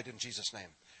that bride in Jesus' name.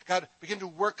 God, begin to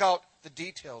work out the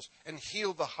details and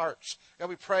heal the hearts. God,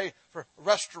 we pray for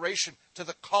restoration to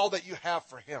the call that you have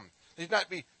for him. That he'd not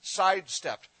be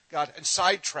sidestepped, God, and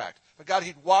sidetracked. But God,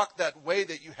 he'd walk that way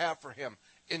that you have for him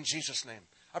in Jesus' name.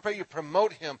 I pray you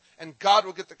promote him, and God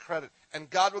will get the credit, and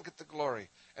God will get the glory.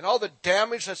 And all the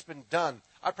damage that's been done,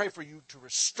 I pray for you to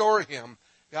restore him,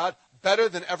 God, better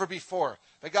than ever before.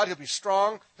 That God, he'll be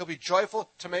strong, he'll be joyful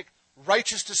to make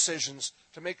righteous decisions,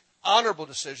 to make honorable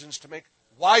decisions, to make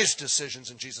wise decisions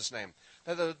in Jesus' name.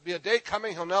 That there'll be a day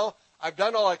coming, he'll know, I've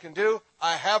done all I can do.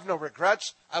 I have no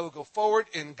regrets. I will go forward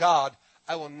in God.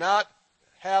 I will not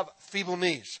have feeble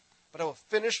knees, but I will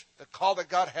finish the call that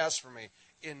God has for me.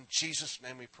 In Jesus'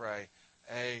 name we pray.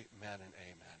 Amen and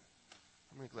amen.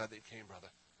 I'm really glad that you came, brother.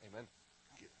 Amen.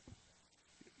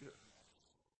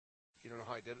 You don't know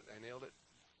how I did it? I nailed it?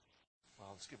 Well,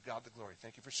 let's give God the glory.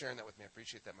 Thank you for sharing that with me. I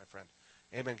appreciate that, my friend.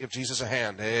 Amen. Give Jesus a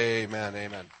hand. Amen.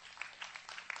 Amen.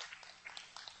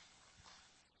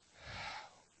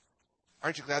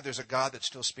 Aren't you glad there's a God that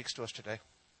still speaks to us today?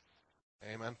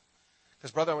 Amen.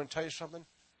 Because, brother, I want to tell you something.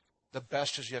 The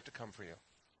best is yet to come for you.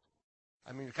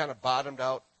 I mean, you're kind of bottomed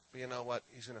out, but you know what?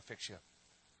 He's going to fix you.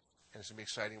 And it's going to be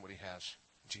exciting what he has.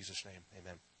 In Jesus' name,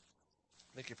 amen.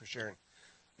 Thank you for sharing.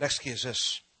 Next key is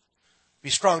this. Be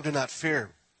strong, do not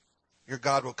fear. Your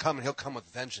God will come, and he'll come with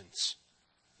vengeance.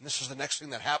 And this is the next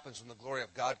thing that happens when the glory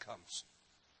of God comes.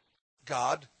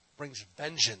 God brings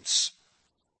vengeance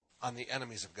on the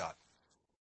enemies of God.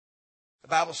 The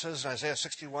Bible says in Isaiah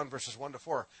 61, verses 1 to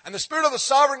 4, and the Spirit of the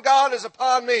sovereign God is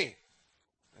upon me.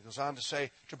 And it goes on to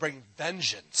say, to bring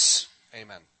vengeance.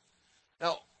 Amen.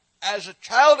 Now, as a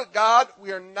child of God,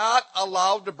 we are not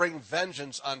allowed to bring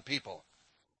vengeance on people.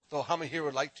 Though how many here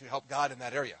would like to help God in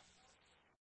that area?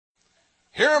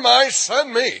 Here am I,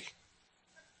 send me.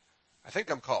 I think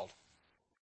I'm called.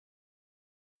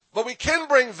 But we can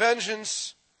bring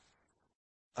vengeance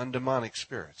on demonic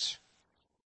spirits,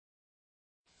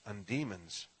 on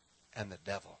demons, and the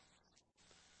devil.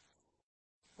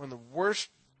 One of the worst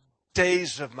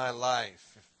days of my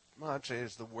life, well, I'd say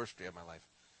it's the worst day of my life,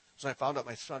 was when I found out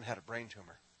my son had a brain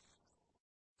tumor.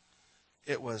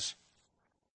 It was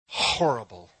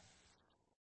horrible.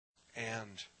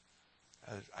 And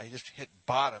I just hit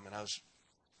bottom, and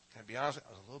can I be honest,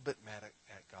 I was a little bit mad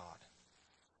at God.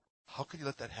 How could you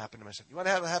let that happen to me? I said, you want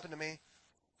to have it happen to me?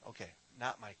 Okay,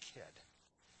 not my kid.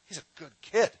 He's a good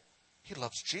kid. He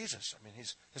loves Jesus. I mean,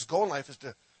 his goal in life is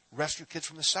to rescue kids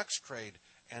from the sex trade.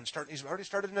 And he's already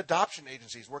started an adoption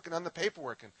agency. He's working on the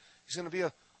paperwork, and he's going to be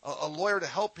a lawyer to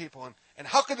help people. And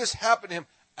how could this happen to him?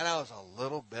 And I was a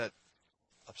little bit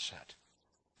upset.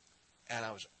 And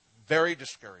I was very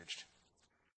discouraged.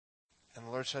 And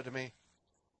the Lord said to me,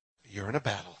 you're in a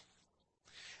battle,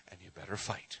 and you better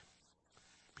fight.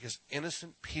 Because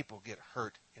innocent people get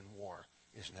hurt in war.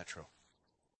 Isn't that true?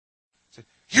 He said,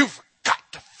 you've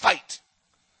got to fight.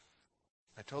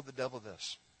 I told the devil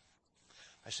this.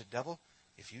 I said, devil,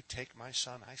 if you take my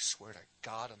son, I swear to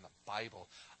God and the Bible,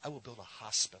 I will build a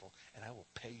hospital, and I will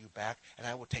pay you back, and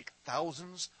I will take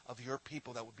thousands of your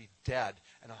people that would be dead,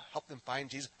 and I'll help them find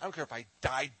Jesus. I don't care if I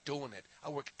die doing it. I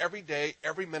work every day,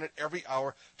 every minute, every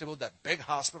hour to build that big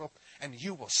hospital, and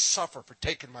you will suffer for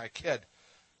taking my kid.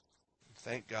 And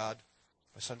thank God,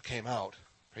 my son came out,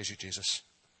 praise you, Jesus,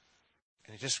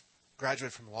 and he just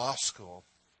graduated from law school,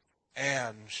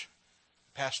 and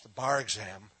passed the bar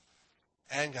exam,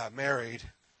 and got married,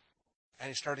 and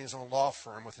he's starting his own law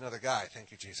firm with another guy.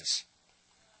 Thank you, Jesus.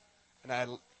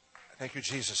 And thank you,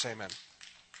 Jesus, amen.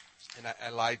 And I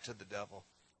lied to the devil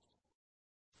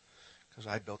because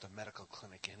I built a medical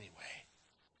clinic anyway.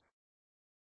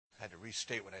 I had to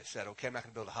restate what I said. Okay, I'm not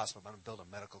going to build a hospital, but I'm going to build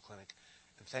a medical clinic.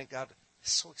 And thank God,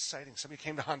 it's so exciting. Somebody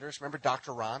came to Honduras. Remember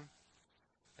Dr. Ron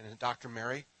and Dr.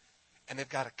 Mary? And they've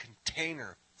got a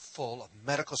container full of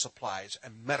medical supplies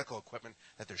and medical equipment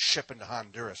that they're shipping to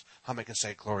Honduras. How many can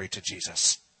say glory to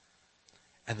Jesus?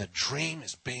 And the dream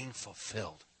is being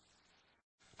fulfilled.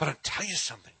 But I'll tell you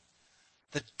something.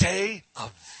 The day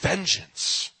of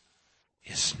vengeance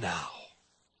is now.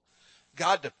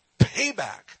 God, to pay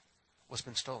back what's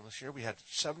been stolen this year. We had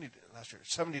 $70,000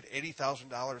 to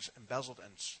 $80,000 embezzled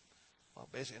and, well,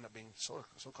 basically ended up being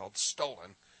so-called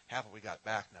stolen. Half of it we got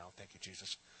back now. Thank you,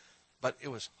 Jesus. But it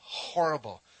was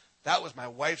horrible. That was my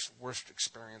wife's worst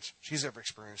experience she's ever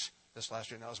experienced this last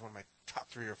year. And that was one of my top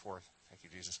 3 or 4. Thank you,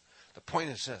 Jesus. The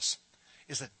point is this,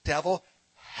 is the devil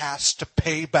has to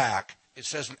pay back. It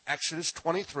says in Exodus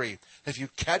 23, if you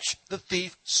catch the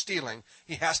thief stealing,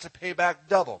 he has to pay back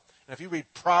double. And if you read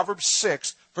Proverbs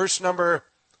 6, verse number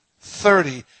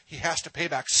 30, he has to pay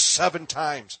back 7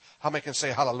 times. How many can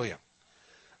say hallelujah?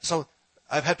 So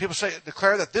I've had people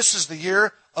declare that this is the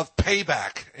year of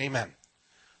payback. Amen.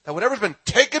 That whatever's been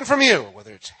taken from you,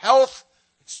 whether it's health,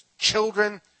 it's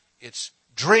children, it's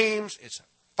dreams, it's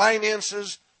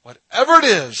finances, whatever it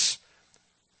is,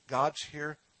 God's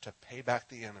here to pay back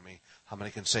the enemy. How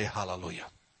many can say hallelujah?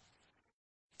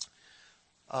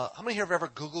 How many here have ever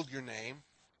Googled your name?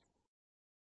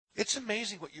 It's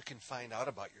amazing what you can find out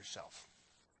about yourself.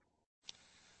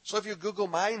 So if you Google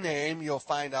my name, you'll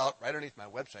find out right underneath my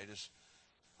website is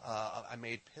I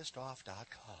made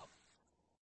pissedoff.com.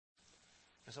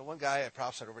 And so one guy I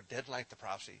prophesied over didn't like the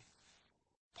prophecy,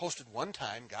 posted one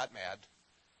time, got mad,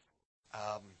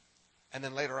 and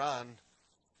then later on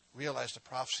realized the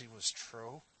prophecy was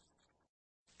true,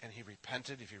 and he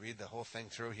repented. If you read the whole thing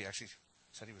through, he actually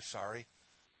said he was sorry.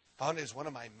 Found it was one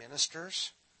of my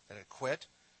ministers that had quit,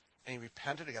 and he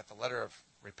repented. He got the letter of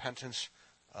repentance.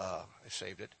 I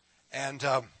saved it. And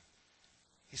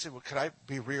he said, well, could I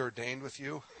be reordained with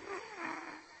you?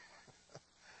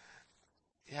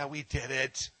 Yeah, we did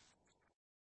it.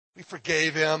 We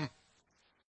forgave him.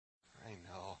 I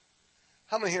know.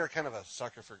 How many here are kind of a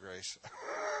sucker for grace?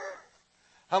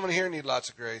 How many here need lots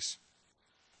of grace?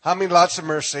 How many lots of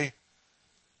mercy? I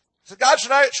said, God,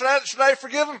 should I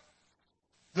forgive him?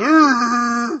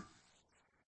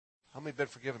 How many have been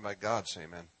forgiven by God? Say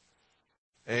amen.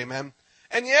 Amen.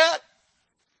 And yet,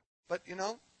 but you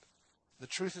know, the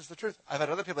truth is the truth. I've had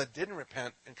other people that didn't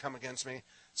repent and come against me.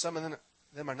 Some of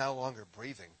them are no longer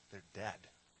breathing. They're dead.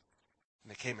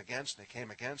 And they came against,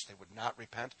 they would not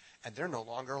repent, and they're no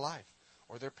longer alive.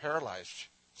 Or they're paralyzed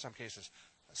in some cases.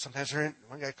 Sometimes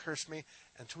one guy cursed me,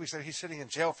 and 2 weeks later he's sitting in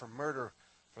jail for murder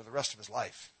for the rest of his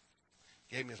life.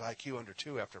 He gave me his IQ under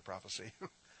 2 after prophecy.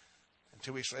 And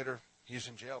 2 weeks later, he's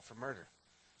in jail for murder.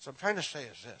 So I'm trying to say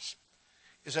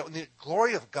is that when the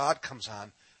glory of God comes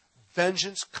on,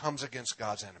 vengeance comes against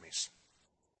God's enemies.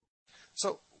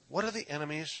 So what are the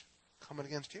enemies coming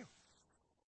against you?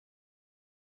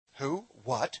 Who,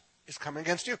 what is coming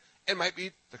against you? It might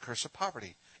be the curse of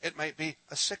poverty. It might be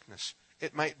a sickness.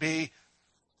 It might be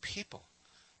people.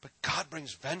 But God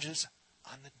brings vengeance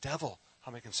on the devil.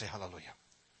 How many can say hallelujah?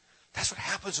 That's what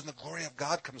happens when the glory of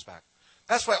God comes back.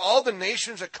 That's why all the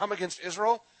nations that come against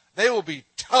Israel, they will be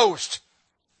toast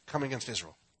coming against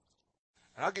Israel.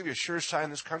 And I'll give you a sure sign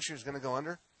this country is going to go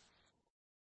under.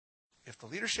 If the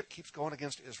leadership keeps going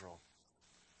against Israel,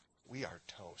 we are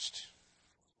toast.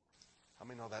 How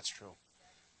many know that's true?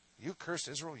 You curse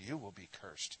Israel, you will be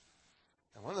cursed.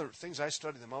 And one of the things I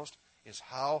study the most is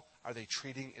how are they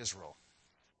treating Israel.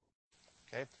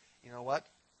 Okay? You know what?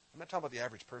 I'm not talking about the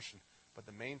average person, but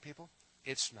the main people,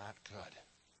 it's not good.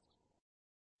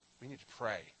 We need to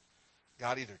pray.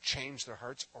 God either change their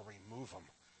hearts or remove them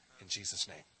in Jesus'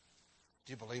 name.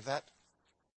 Do you believe that?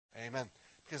 Amen.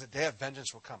 Because the day of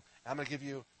vengeance will come. And I'm going to give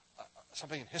you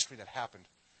something in history that happened.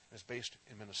 It's based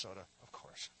in Minnesota, of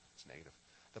course. It's negative.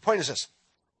 The point is this.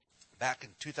 Back in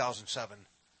 2007,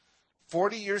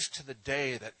 40 years to the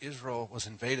day that Israel was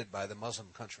invaded by the Muslim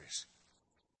countries,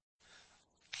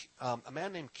 a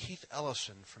man named Keith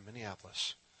Ellison from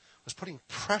Minneapolis was putting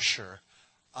pressure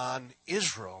on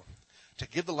Israel to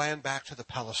give the land back to the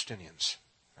Palestinians.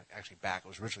 Actually, back. It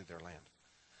was originally their land.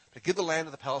 To give the land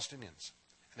to the Palestinians.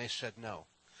 And they said no.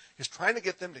 He was trying to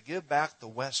get them to give back the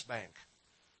West Bank.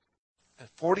 And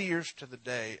 40 years to the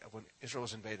day of when Israel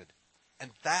was invaded.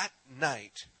 And that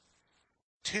night,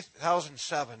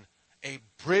 2007, a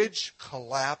bridge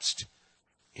collapsed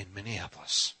in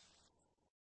Minneapolis.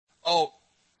 Oh,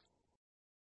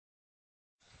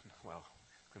 well,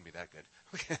 it couldn't be that good.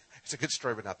 It's a good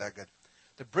story, but not that good.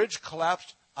 The bridge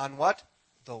collapsed on what?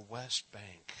 The West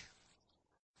Bank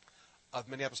of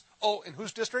Minneapolis. Oh, in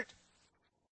whose district?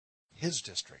 His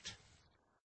district.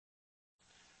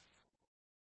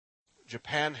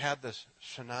 Japan had the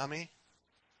tsunami.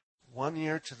 1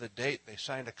 year to the date, they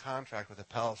signed a contract with the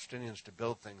Palestinians to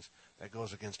build things that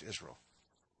goes against Israel.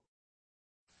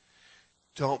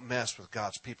 Don't mess with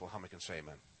God's people. How many can say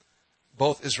amen?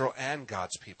 Both Israel and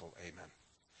God's people, amen.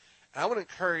 And I want to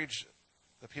encourage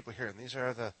the people here, and these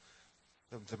are the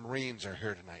Marines are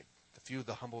here tonight, the few,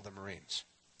 the humble, the Marines.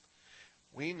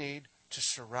 We need to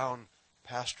surround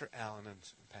Pastor Allen and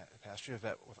Pastor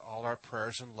Yvette with all our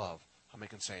prayers and love. How many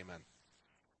can say amen?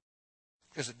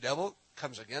 Because the devil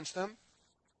comes against them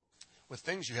with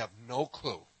things you have no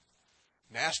clue.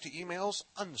 Nasty emails,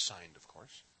 unsigned, of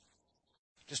course.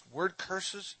 Just word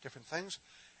curses, different things.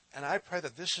 And I pray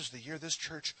that this is the year this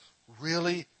church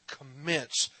really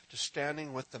commits to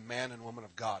standing with the man and woman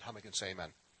of God. How many can say amen?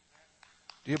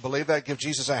 Do you believe that? Give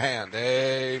Jesus a hand.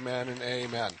 Amen and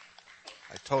amen.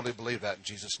 I totally believe that in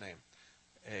Jesus' name.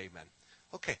 Amen.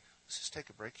 Okay, let's just take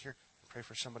a break here and pray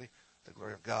for somebody. The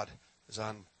glory of God is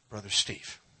on Brother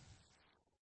Steve.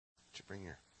 Would you bring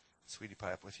your sweetie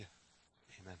pie up with you?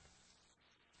 Amen.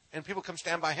 And people come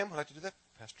stand by him. Would like to do that?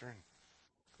 Pastor and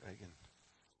Greg and...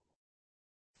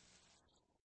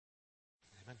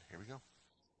 Amen. Here we go.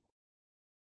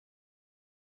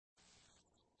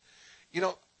 You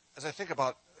know, as I think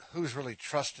about who's really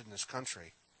trusted in this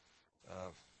country,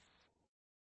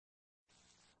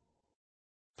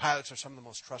 pilots are some of the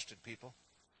most trusted people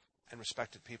and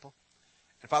respected people.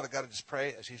 And Father God, I just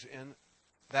pray as he's in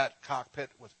that cockpit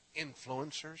with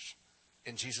influencers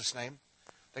in Jesus' name,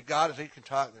 that God, as they can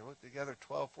talk, they work together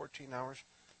 12, 14 hours,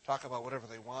 talk about whatever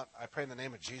they want. I pray in the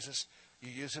name of Jesus, you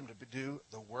use him to do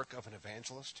the work of an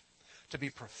evangelist, to be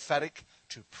prophetic,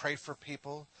 to pray for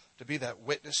people, to be that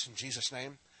witness in Jesus'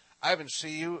 name. I even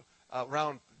see you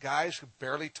around guys who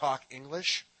barely talk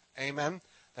English, amen,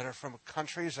 that are from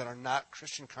countries that are not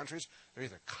Christian countries. They're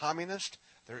either communist,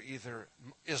 they're either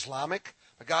Islamic,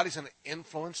 but God is going to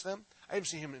influence them. I even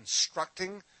see him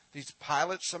instructing these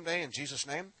pilots someday in Jesus'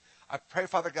 name. I pray,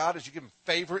 Father God, as you give him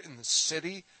favor in the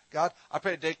city, God, I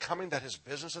pray a day coming that his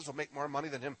businesses will make more money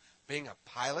than him being a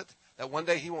pilot, that one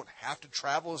day he won't have to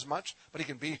travel as much, but he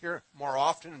can be here more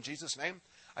often in Jesus' name.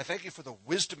 I thank you for the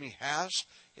wisdom he has.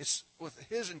 It's with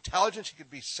his intelligence, he could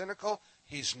be cynical.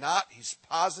 He's not. He's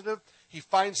positive. He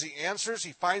finds the answers.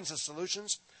 He finds the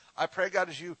solutions. I pray, God,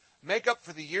 as you make up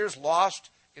for the years lost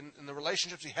in the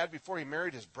relationships he had before he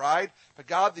married his bride, but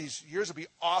God, these years will be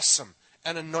awesome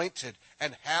and anointed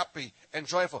and happy and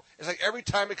joyful. It's like every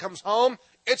time he comes home,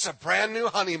 it's a brand new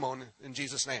honeymoon in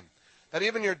Jesus' name. That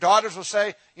even your daughters will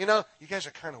say, you know, you guys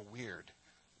are kind of weird,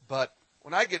 but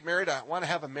when I get married, I want to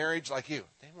have a marriage like you.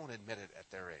 They won't admit it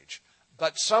at their age.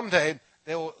 But someday,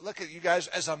 they will look at you guys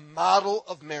as a model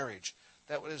of marriage.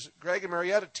 That was Greg and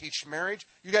Marietta teach marriage.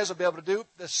 You guys will be able to do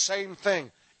the same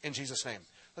thing in Jesus' name.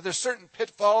 That there's certain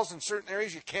pitfalls in certain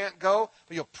areas you can't go,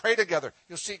 but you'll pray together.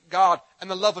 You'll seek God, and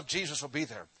the love of Jesus will be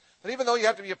there. That even though you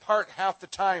have to be apart half the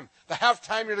time, the half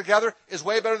time you're together is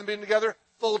way better than being together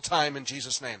full time in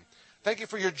Jesus' name. Thank you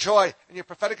for your joy and your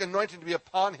prophetic anointing to be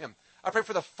upon him. I pray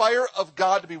for the fire of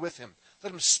God to be with him.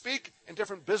 Let them speak in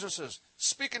different businesses,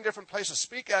 speak in different places,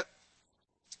 speak at,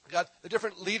 God, the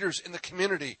different leaders in the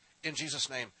community in Jesus'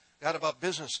 name. God, about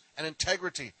business and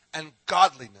integrity and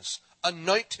godliness.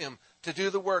 Anoint him to do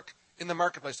the work in the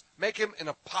marketplace. Make him an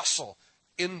apostle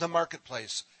in the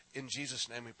marketplace. In Jesus'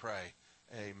 name we pray.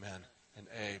 Amen and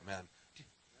amen. Do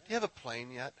you have a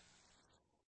plane yet?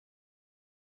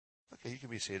 Okay, you can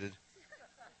be seated.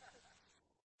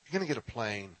 You're going to get a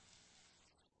plane.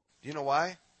 Do you know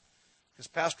why? Because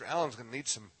Pastor Allen's going to need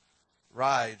some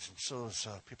rides, and so is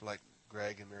people like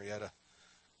Greg and Marietta.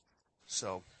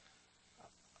 So,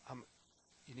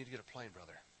 you need to get a plane,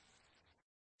 brother.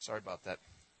 Sorry about that.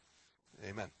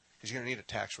 Amen. Because you're going to need a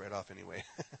tax write-off anyway.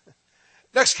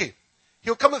 Next key. He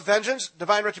will come with vengeance,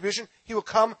 divine retribution. He will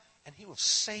come and he will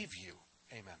save you.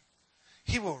 Amen.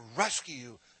 He will rescue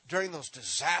you during those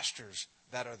disasters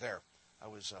that are there. I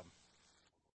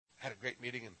had a great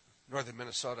meeting in northern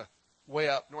Minnesota, way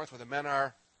up north where the men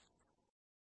are.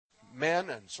 Men,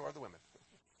 and so are the women.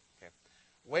 Okay.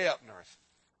 Way up north.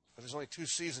 But there's only 2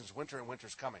 seasons, winter and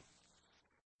winter's coming.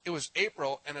 It was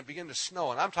April, and it began to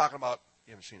snow. And I'm talking about,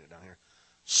 you haven't seen it down here,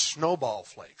 snowball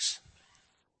flakes.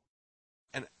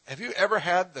 And have you ever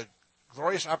had the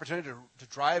glorious opportunity to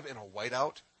drive in a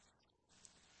whiteout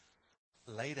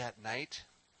late at night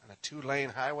on a 2-lane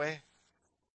highway?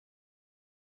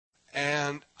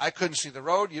 And I couldn't see the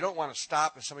road. You don't want to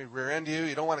stop and somebody rear end you.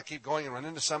 You don't want to keep going and run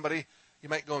into somebody. You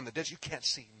might go in the ditch. You can't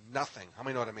see nothing. How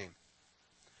many know what I mean?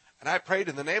 And I prayed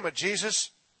in the name of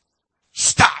Jesus,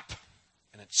 stop.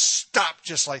 And it stopped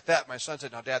just like that. My son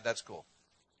said, "Now, Dad, that's cool."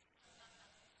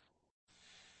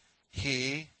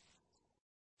 He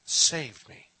saved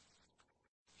me.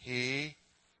 He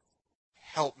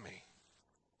helped me.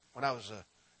 When I was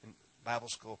in Bible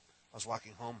school, I was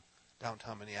walking home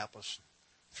downtown Minneapolis.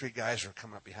 3 guys were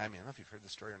coming up behind me. I don't know if you've heard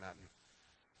this story or not. And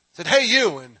said, "Hey,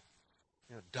 you." And,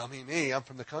 dummy me, I'm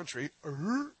from the country.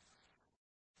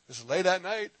 This is late at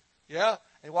night. Yeah.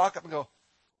 They walk up and go,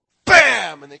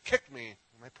 bam! And they kicked me.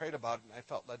 And I prayed about it, and I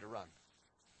felt led to run.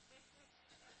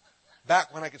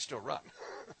 Back when I could still run.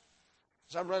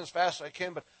 So I'm running as fast as I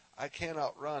can, but I can't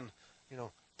outrun,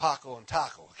 Paco and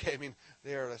Taco. Okay, I mean,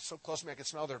 they're so close to me I can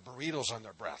smell their burritos on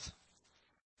their breath.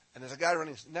 And there's a guy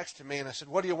running next to me, and I said,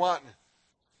 "What do you want?" And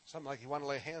something like, "You want to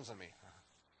lay hands on me?"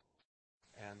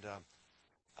 And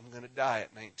I'm going to die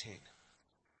at 19.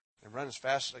 And run as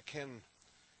fast as I can,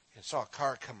 and saw a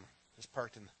car just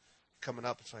parked and coming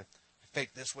up. And so I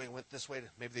faked this way and went this way.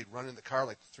 Maybe they'd run in the car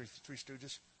like the Three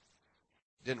Stooges.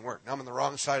 Didn't work. Now I'm on the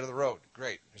wrong side of the road.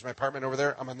 Great. There's my apartment over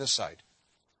there. I'm on this side.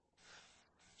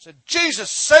 I said,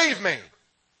 "Jesus, save me."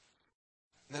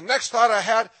 And the next thought I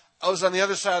had, I was on the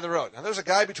other side of the road. Now there's a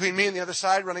guy between me and the other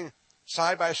side running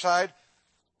side by side.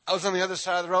 I was on the other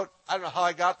side of the road. I don't know how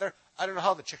I got there. I don't know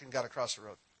how the chicken got across the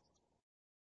road.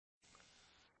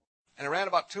 And I ran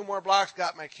about 2 more blocks,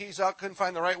 got my keys out, couldn't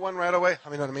find the right one right away. I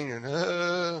mean, what I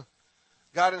mean?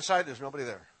 Got inside, there's nobody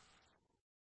there.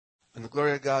 When the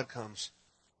glory of God comes,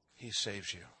 he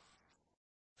saves you.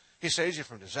 He saves you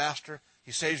from disaster.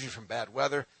 He saves you from bad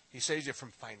weather. He saves you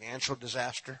from financial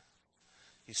disaster.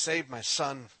 He saved my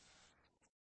son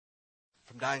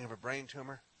from dying of a brain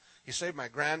tumor. He saved my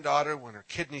granddaughter when her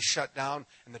kidneys shut down,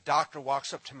 and the doctor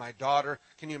walks up to my daughter.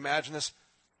 Can you imagine this?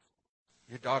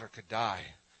 Your daughter could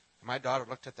die. And my daughter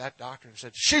looked at that doctor and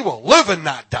said, "She will live and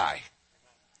not die."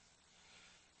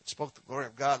 It spoke the glory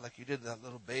of God like you did to that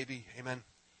little baby. Amen.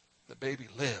 The baby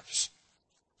lives.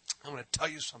 I'm going to tell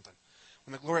you something.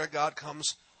 When the glory of God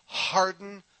comes,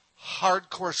 hardened,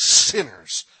 hardcore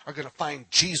sinners are going to find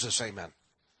Jesus. Amen.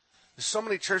 There's so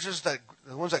many churches the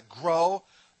ones that grow,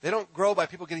 they don't grow by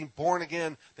people getting born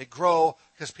again. They grow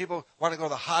because people want to go to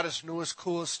the hottest, newest,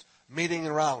 coolest meeting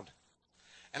around.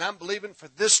 And I'm believing for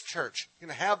this church, you're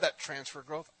going to have that transfer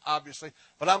growth, obviously,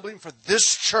 but I'm believing for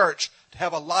this church to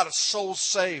have a lot of souls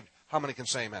saved. How many can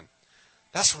say amen?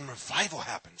 That's when revival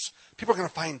happens. People are going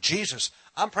to find Jesus.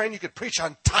 I'm praying you could preach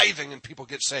on tithing and people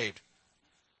get saved.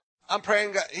 I'm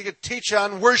praying you could teach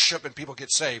on worship and people get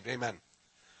saved. Amen.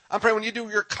 I'm praying when you do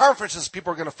your conferences,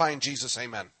 people are going to find Jesus.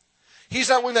 Amen. He's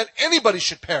not willing that anybody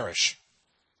should perish.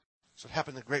 So it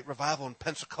happened in the great revival in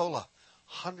Pensacola.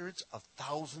 Hundreds of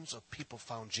thousands of people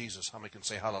found Jesus. How many can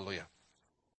say hallelujah?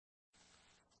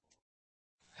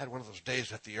 Had one of those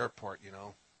days at the airport,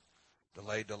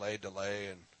 delay,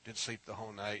 and didn't sleep the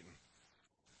whole night and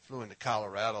flew into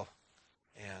Colorado.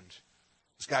 And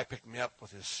this guy picked me up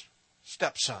with his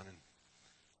stepson in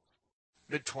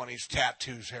mid-20s,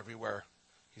 tattoos everywhere.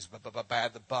 He's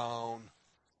bad the bone.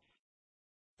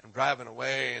 I'm driving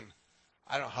away, and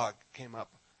I don't know how it came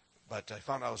up, but I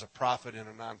found I was a prophet in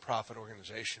a non-profit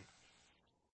organization.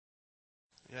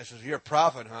 And I said, you're a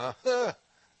prophet, huh?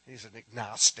 He's an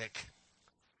agnostic.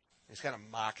 He's kind of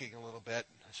mocking a little bit.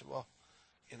 I said, well,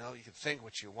 you know, you can think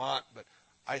what you want, but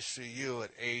I see you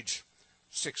at age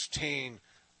 16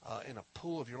 in a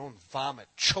pool of your own vomit,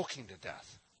 choking to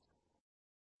death.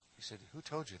 He said, who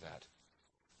told you that?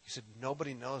 He said,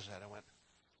 nobody knows that. I went,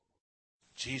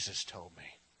 Jesus told me.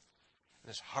 And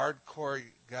this hardcore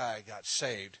guy got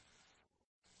saved,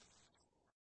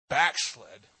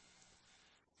 backslid,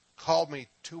 called me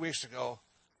 2 weeks ago.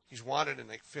 He's wanted in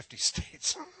like 50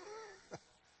 states.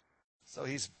 So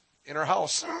he's in her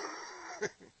house.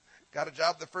 Got a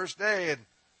job the first day, and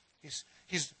he's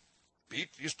used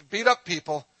to beat up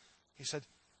people. He said,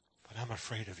 but I'm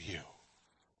afraid of you.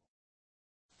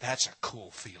 That's a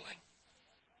cool feeling.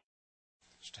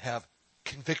 Just to have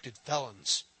convicted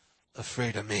felons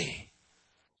afraid of me.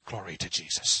 Glory to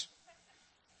Jesus.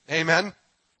 Amen.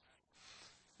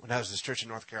 When I was at this church in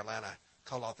North Carolina, I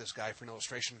called out this guy for an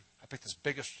illustration. I picked this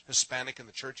biggest Hispanic in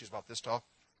the church. He's about this tall.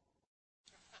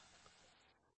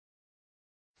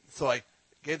 So I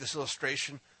gave this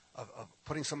illustration of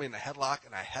putting somebody in a headlock,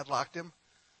 and I headlocked him.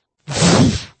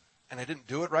 And I didn't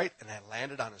do it right, and I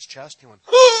landed on his chest. He went,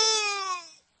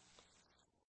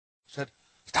 said,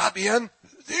 "Está bien,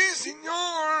 sí,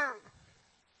 señor."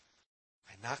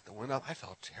 I knocked the wind up. I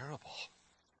felt terrible.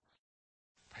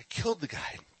 I killed the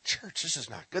guy. Church, this is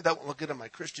not good. That won't look good on my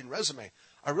Christian resume.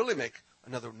 I really make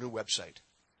another new website.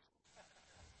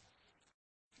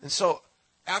 And so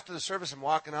after the service, I'm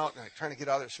walking out, and I'm trying to get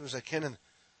out of there as soon as I can, and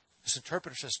this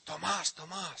interpreter says, Tomas.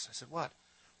 I said, what?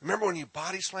 Remember when you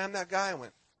body slammed that guy? I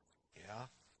went, yeah.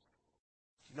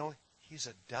 You know, he's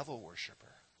a devil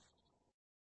worshiper.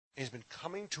 He's been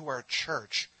coming to our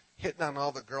church, hitting on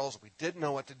all the girls. We didn't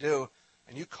know what to do,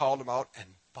 and you called him out and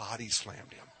body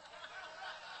slammed him.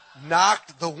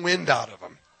 Knocked the wind out of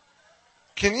him.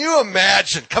 Can you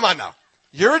imagine? Come on now.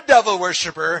 You're a devil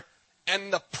worshiper,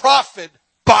 and the prophet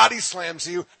body slams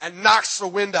you and knocks the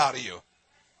wind out of you.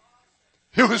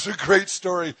 It was a great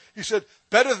story. He said,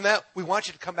 better than that, we want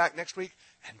you to come back next week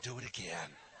and do it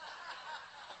again.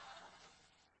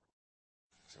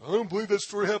 I said, I don't believe that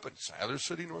story happened. Siler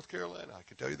City, North Carolina. I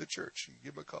can tell you the church. You can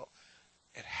give him a call.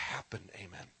 It happened.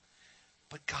 Amen.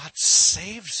 But God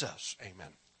saves us.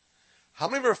 Amen. How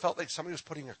many of you ever felt like somebody was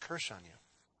putting a curse on you?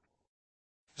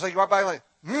 It's like you walk by like,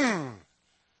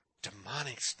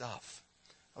 demonic stuff.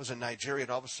 I was in Nigeria,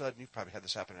 and all of a sudden, you've probably had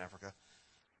this happen in Africa.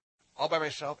 All by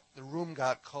myself, the room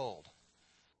got cold.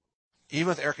 Even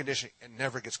with air conditioning, it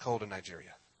never gets cold in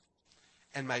Nigeria.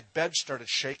 And my bed started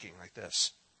shaking like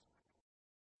this.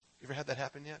 You ever had that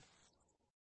happen yet?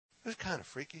 It was kind of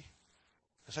freaky.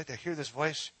 It's like I hear this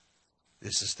voice.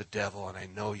 This is the devil, and I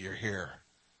know you're here.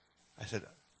 I said,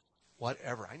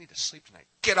 whatever. I need to sleep tonight.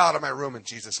 Get out of my room in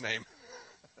Jesus' name.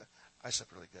 I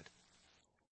slept really good.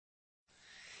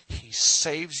 He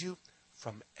saves you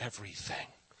from everything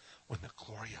when the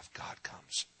glory of God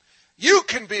comes. You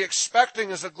can be expecting,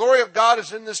 as the glory of God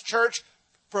is in this church,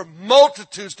 for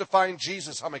multitudes to find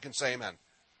Jesus. How many can say amen?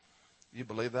 You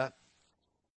believe that?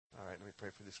 All right, let me pray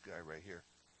for this guy right here.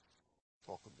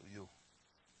 Welcome to you.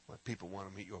 My people want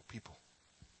to meet your people.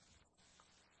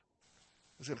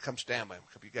 Who's going to come stand by him?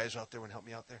 A couple of you guys out there want to help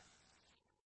me out there?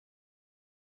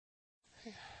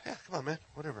 Yeah, come on, man.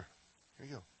 Whatever. Here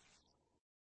you go.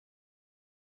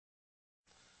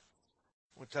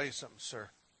 I want to tell you something, sir.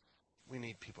 We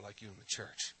need people like you in the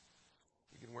church.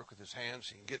 You can work with his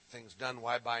hands. You can get things done.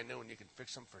 Why buy new? And you can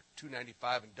fix them for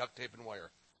 $2.95 and duct tape and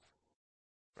wire.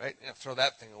 Right? And throw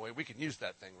that thing away. We can use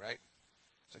that thing, right?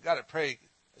 So God, I pray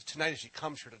tonight as he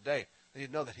comes here today, that you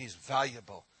know that he's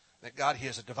valuable. That God, he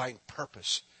has a divine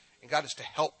purpose. And God is to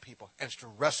help people and is to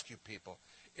rescue people.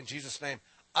 In Jesus' name,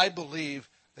 I believe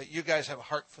that you guys have a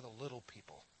heart for the little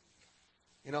people.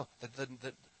 You know,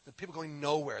 the people going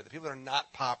nowhere, the people that are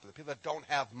not popular, the people that don't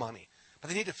have money. But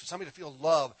they need somebody to feel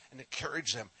love and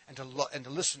encourage them and to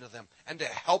listen to them and to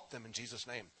help them in Jesus'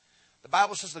 name. The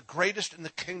Bible says the greatest in the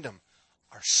kingdom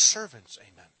are servants.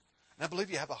 Amen. And I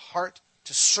believe you have a heart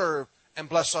to serve and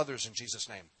bless others in Jesus'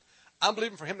 name. I'm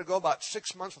believing for him to go about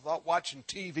 6 months without watching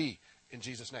TV in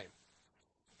Jesus' name.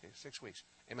 Okay, 6 weeks.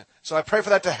 Amen. So I pray for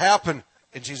that to happen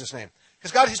in Jesus' name.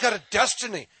 Because God, he's got a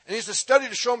destiny. And he's to study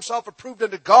to show himself approved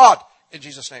unto God in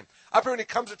Jesus' name. I pray when he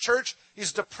comes to church,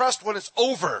 he's depressed when it's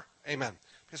over. Amen.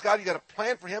 Because God, you got a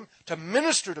plan for him to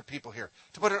minister to people here,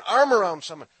 to put an arm around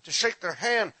someone, to shake their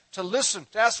hand, to listen,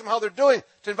 to ask them how they're doing,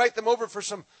 to invite them over for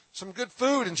some good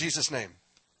food in Jesus' name.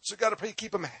 So God, I pray you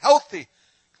keep him healthy.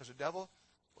 Because the devil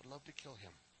would love to kill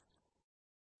him.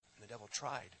 And the devil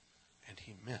tried, and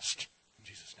he missed in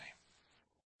Jesus' name.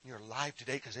 You're alive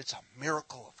today because it's a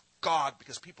miracle of God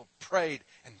because people prayed,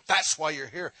 and that's why you're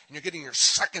here, and you're getting your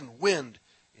second wind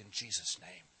in Jesus'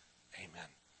 name. Amen.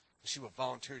 And she will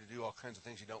volunteer to do all kinds of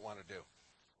things you don't want to do.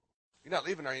 You're not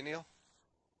leaving, are you, Neil?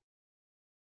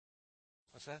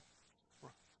 What's that?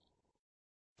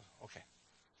 Okay.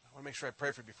 I want to make sure I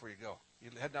pray for you before you go. You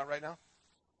heading out right now?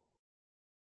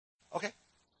 Okay.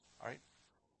 All right.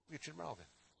 We'll get you tomorrow then.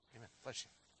 Amen. Bless you.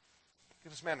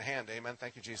 Give this man a hand. Amen.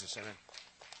 Thank you, Jesus. Amen.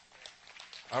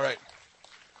 All right.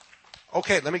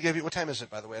 Okay, let me give you, what time is it,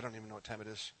 by the way? I don't even know what time it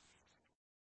is.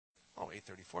 Oh,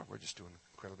 8:34. We're just doing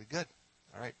incredibly good.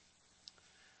 All right.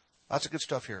 Lots of good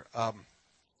stuff here. I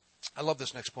love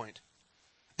this next point.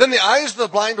 Then the eyes of the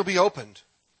blind will be opened,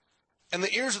 and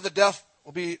the ears of the deaf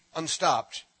will be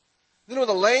unstopped. Then will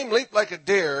the lame leap like a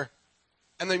deer,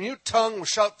 and the mute tongue will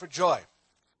shout for joy.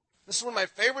 This is one of my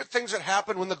favorite things that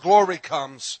happen when the glory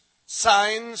comes.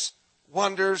 Signs,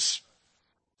 wonders,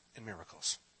 and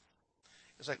miracles.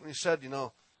 It's like when you said,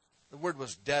 the word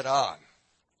was dead on.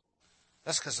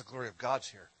 That's because the glory of God's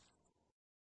here.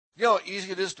 You know how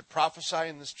easy it is to prophesy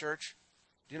in this church?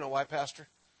 Do you know why, Pastor?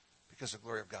 Because the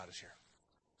glory of God is here.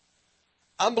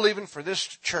 I'm believing for this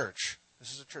church,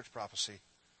 this is a church prophecy,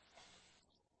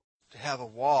 to have a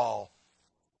wall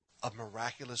of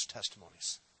miraculous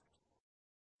testimonies.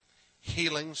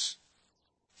 Healings,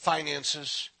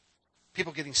 finances,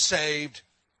 people getting saved.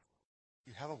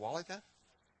 You have a wall like that?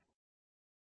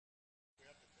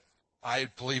 I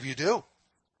believe you do.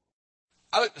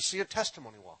 I like to see a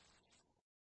testimony wall.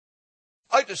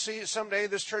 I like to see someday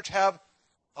this church have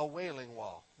a wailing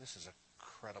wall. This is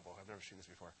incredible. I've never seen this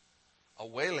before. A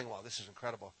wailing wall. This is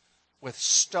incredible. With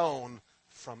stone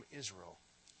from Israel.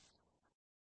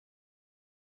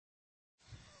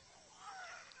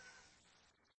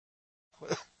 You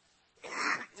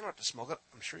don't have to smoke it.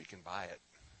 I'm sure you can buy it.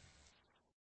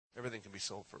 Everything can be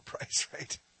sold for a price,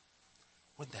 right?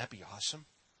 Wouldn't that be awesome?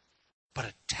 But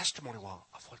a testimony wall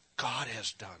of what God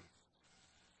has done.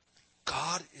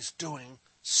 God is doing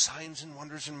signs and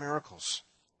wonders and miracles.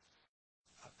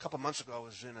 A couple months ago, I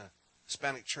was in a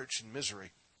Hispanic church in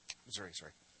Missouri.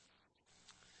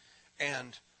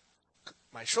 And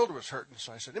my shoulder was hurting,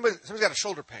 so I said, somebody's got a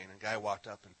shoulder pain? And a guy walked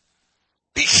up and,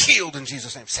 be healed in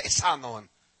Jesus' name. Say sano. And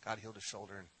God healed his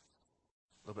shoulder. And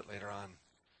a little bit later on,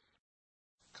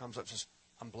 comes up and says,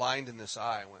 I'm blind in this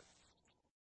eye. I went,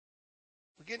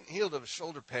 well, getting healed of a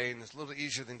shoulder pain is a little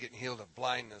easier than getting healed of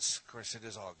blindness. Of course, it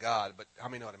is all God, but how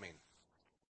many know what I mean?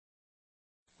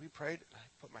 We prayed. I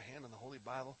put my hand on the Holy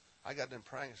Bible. I got done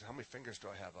praying. I said, how many fingers do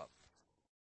I have up?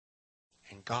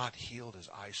 And God healed his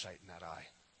eyesight in that eye.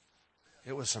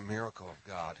 It was a miracle of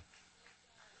God.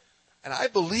 And I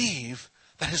believe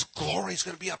that his glory is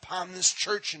going to be upon this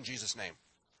church in Jesus' name.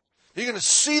 You're going to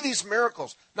see these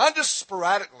miracles, not just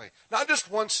sporadically, not just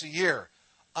once a year,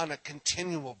 on a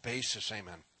continual basis.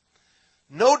 Amen.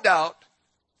 No doubt,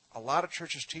 a lot of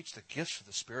churches teach the gifts of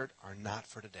the Spirit are not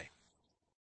for today.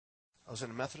 I was in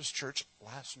a Methodist church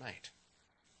last night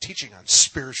teaching on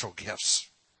spiritual gifts.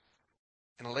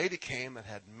 And a lady came that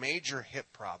had major hip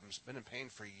problems, been in pain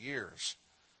for years.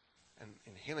 And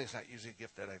healing is not usually a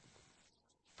gift that I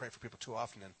pray for people too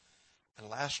often. And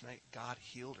last night, God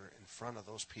healed her in front of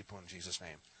those people in Jesus'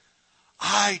 name.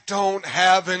 I don't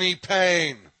have any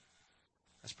pain.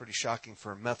 That's pretty shocking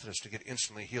for a Methodist to get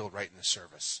instantly healed right in the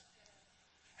service.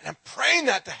 And I'm praying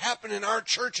that to happen in our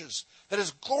churches, that his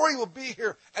glory will be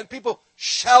here and people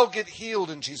shall get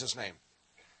healed in Jesus' name.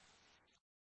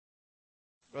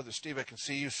 Brother Steve, I can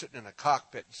see you sitting in a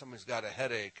cockpit and somebody's got a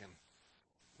headache. And,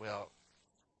 well,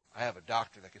 I have a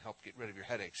doctor that can help get rid of your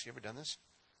headaches. You ever done this?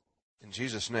 In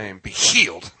Jesus' name, be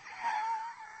healed.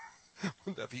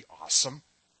 Wouldn't that be awesome?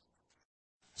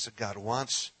 That's what God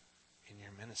wants in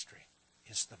your ministry,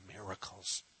 is the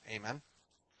miracles. Amen?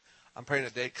 I'm praying a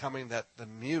day coming that the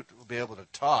mute will be able to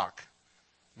talk,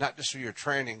 not just through your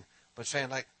training, but saying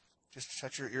like, just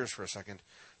shut your ears for a second,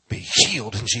 be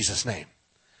healed in Jesus' name.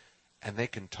 And they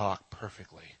can talk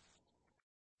perfectly.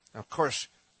 Now, of course,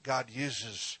 God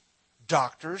uses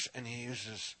doctors and he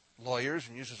uses lawyers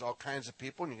and uses all kinds of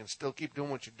people, and you can still keep doing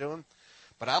what you're doing.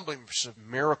 But I'm believing for some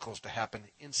miracles to happen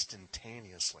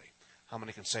instantaneously. How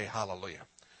many can say hallelujah?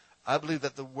 I believe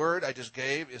that the word I just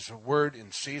gave is a word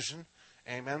in season.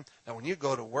 Amen. That when you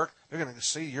go to work, they're going to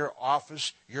see your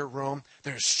office, your room.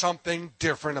 There's something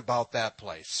different about that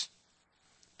place.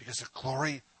 Because the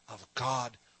glory of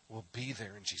God will be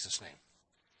there in Jesus' name.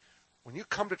 When you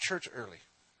come to church early,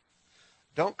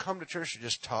 don't come to church to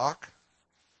just talk.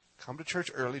 Come to church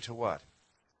early to what?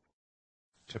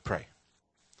 To pray.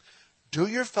 Do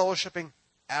your fellowshipping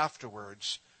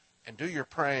afterwards and do your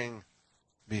praying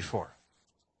before.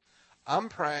 I'm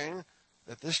praying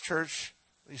that this church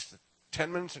at least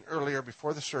 10 minutes and earlier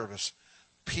before the service,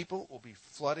 people will be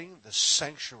flooding the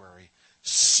sanctuary,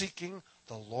 seeking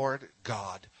the Lord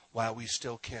God while we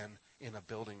still can in a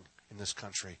building in this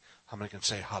country. How many can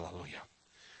say hallelujah?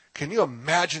 Can you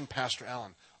imagine, Pastor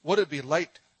Allen, what it would be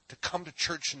like to come to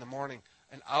church in the morning,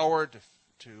 an hour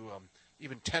to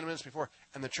even 10 minutes before,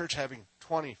 and the church having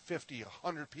 20, 50,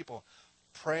 100 people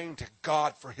praying to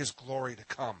God for His glory to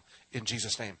come in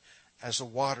Jesus' name as the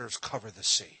waters cover the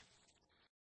sea.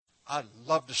 I'd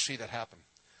love to see that happen.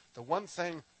 The one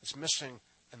thing that's missing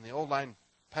in the old line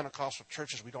Pentecostal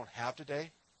churches we don't have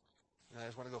today, and I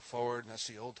just want to go forward, and that's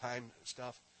the old time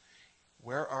stuff.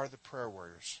 Where are the prayer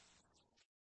warriors?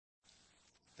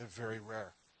 They're very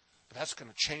rare. But that's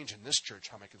going to change in this church,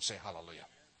 how many can say hallelujah.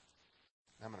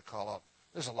 And I'm going to call out.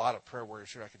 There's a lot of prayer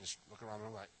warriors here. I can just look around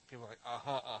and like people are like,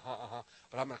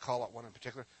 But I'm going to call out one in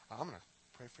particular. I'm going to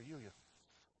pray for you.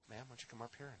 Ma'am, why don't you come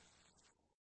up here?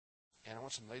 And I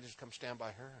want some ladies to come stand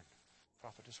by her. And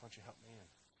prophetess, why don't you help me? And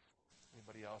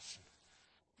anybody else?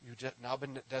 You've now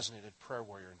been designated prayer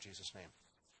warrior in Jesus' name.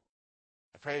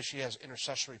 I pray she has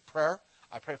intercessory prayer.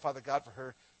 I pray, Father God, for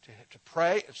her to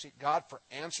pray and seek God for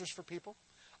answers for people.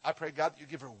 I pray, God, that you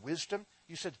give her wisdom.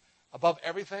 You said, above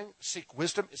everything, seek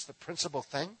wisdom. It's the principal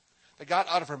thing. That God,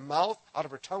 out of her mouth, out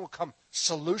of her tongue will come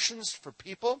solutions for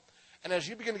people. And as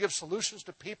you begin to give solutions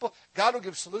to people, God will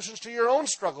give solutions to your own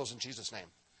struggles in Jesus' name.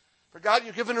 For God,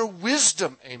 you've given her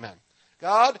wisdom. Amen.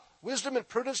 God, wisdom and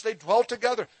prudence, they dwell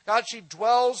together. God, she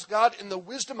dwells, God, in the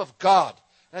wisdom of God.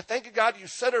 And I thank you, God, you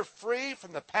set her free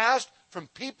from the past, from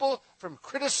people, from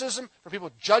criticism, from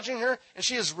people judging her. And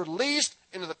she is released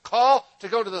into the call to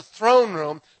go to the throne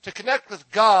room, to connect with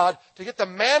God, to get the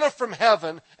manna from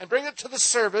heaven and bring it to the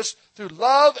service through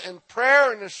love and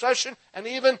prayer and intercession and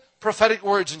even prophetic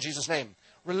words in Jesus' name.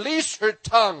 Release her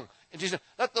tongue in Jesus' name.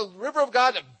 Let the river of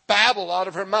God babble out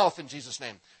of her mouth in Jesus'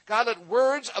 name. God, let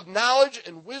words of knowledge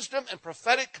and wisdom and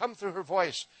prophetic come through her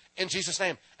voice in Jesus'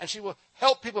 name. And she will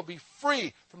help people be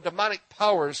free from demonic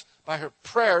powers by her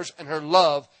prayers and her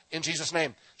love in Jesus'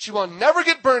 name. She will never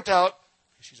get burnt out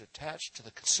because she's attached to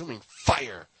the consuming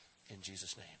fire in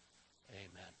Jesus' name.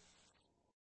 Amen.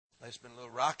 Life's been a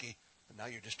little rocky, but now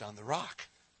you're just on the rock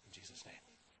in Jesus' name.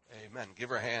 Amen. Give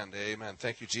her a hand. Amen.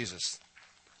 Thank you, Jesus.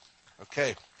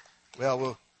 Okay. Well,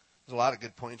 there's a lot of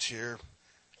good points here.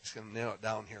 Just going to nail it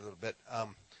down here a little bit.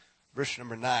 Verse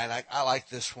number 9, I like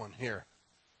this one here.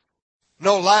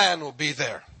 No lion will be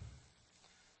there,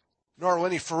 nor will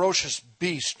any ferocious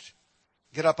beast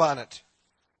get up on it.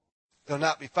 They'll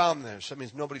not be found there. So that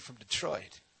means nobody from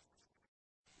Detroit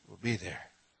will be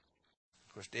there.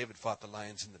 Of course, David fought the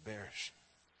lions and the bears.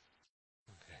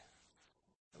 Okay.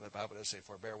 The Bible does say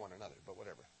forbear one another, but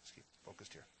whatever. Let's keep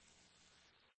focused here.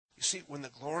 You see, when the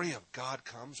glory of God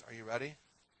comes, are you ready?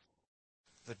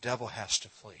 The devil has to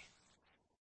flee.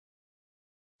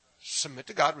 Submit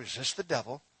to God, resist the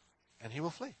devil, and he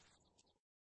will flee.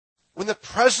 When the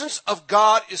presence of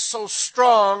God is so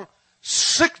strong,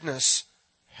 sickness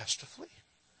has to flee.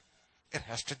 It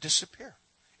has to disappear.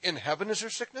 In heaven is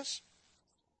there sickness.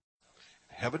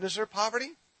 In heaven is there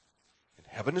poverty. In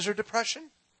heaven is there depression.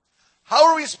 How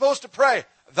are we supposed to pray?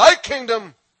 Thy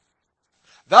kingdom,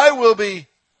 thy will be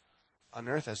on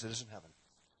earth as it is in heaven.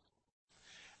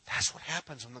 That's what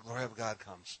happens when the glory of God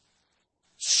comes.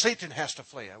 Satan has to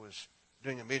flee. I was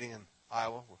doing a meeting in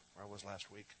Iowa, where I was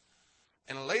last week.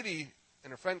 And a lady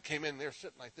and her friend came in. They were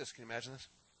sitting like this. Can you imagine this?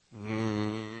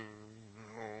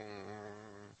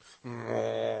 I'm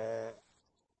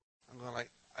going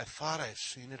like, I thought I'd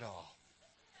seen it all.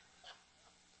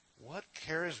 What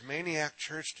charismaniac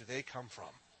church do they come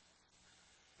from?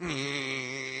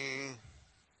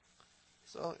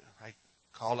 So I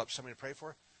called up somebody to pray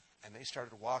for, and they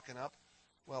started walking up.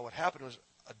 Well, what happened was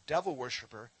a devil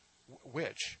worshiper,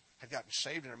 witch, had gotten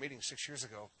saved in our meeting 6 years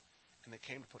ago, and they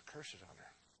came to put curses on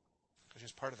her because she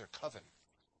was part of their coven.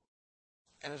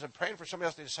 And as I'm praying for somebody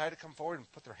else, they decided to come forward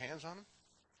and put their hands on them,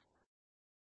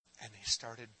 and they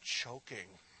started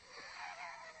choking.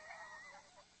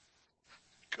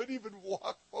 Couldn't even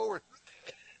walk forward.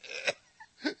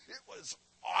 It was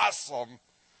awesome.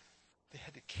 They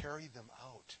had to carry them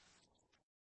out.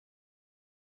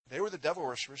 They were the devil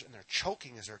worshippers, and they're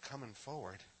choking as they're coming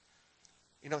forward.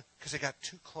 You know, because they got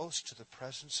too close to the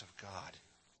presence of God.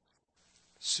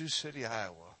 Sioux City,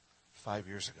 Iowa, 5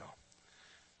 years ago.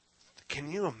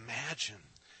 Can you imagine,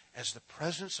 as the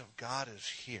presence of God is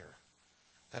here,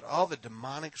 that all the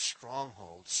demonic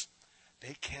strongholds,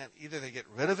 they can't, either they get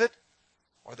rid of it,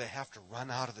 or they have to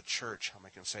run out of the church. How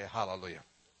many can say hallelujah?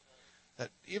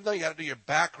 That even though you got to do your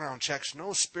background checks,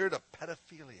 no spirit of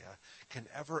pedophilia can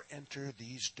ever enter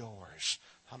these doors.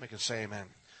 How many can say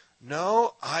amen?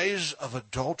 No eyes of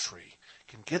adultery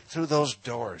can get through those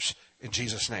doors in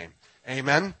Jesus' name.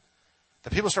 Amen? The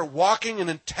people start walking in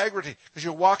integrity because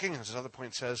you're walking, as another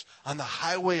point says, on the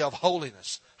highway of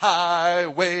holiness.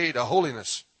 Highway to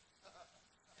holiness.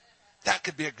 That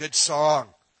could be a good song.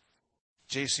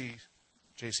 JC.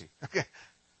 Okay.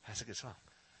 That's a good song.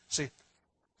 See,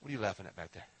 what are you laughing at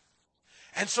back there?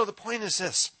 And so the point is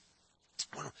this.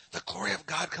 When the glory of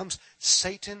God comes,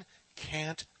 Satan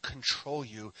can't control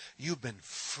you. You've been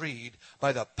freed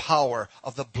by the power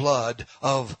of the blood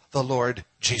of the Lord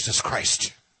Jesus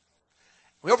Christ.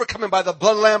 We overcome him by the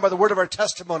blood of the Lamb, by the word of our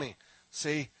testimony.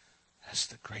 See, that's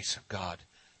the grace of God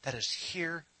that is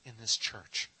here in this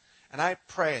church. And I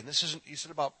pray, and this isn't, you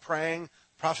said about praying.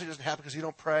 Prophecy doesn't happen because you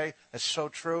don't pray. That's so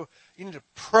true. You need to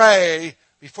pray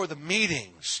before the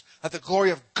meetings that the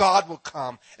glory of God will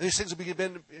come. And these things will be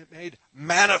made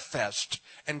manifest.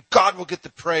 And God will get the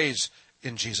praise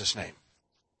in Jesus' name.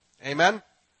 Amen?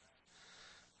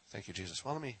 Thank you, Jesus.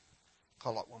 Well, let me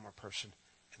call out one more person.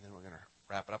 And then we're going to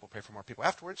wrap it up. We'll pray for more people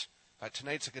afterwards. But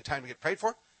tonight's a good time to get prayed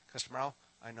for. Because tomorrow,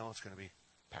 I know it's going to be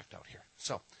packed out here.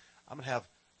 So, I'm going to have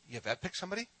Yvette pick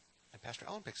somebody. And Pastor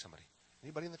Allen pick somebody.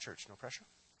 Anybody in the church? No pressure?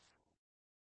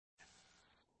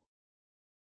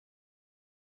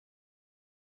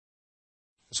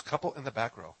 There's a couple in the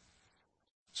back row.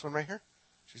 This one right here?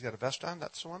 She's got a vest on.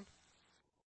 That's the one?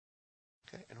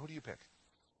 Okay. And who do you pick?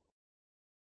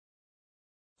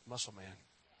 Muscle man.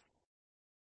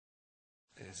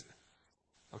 Is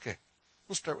it? Okay.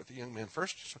 We'll start with the young man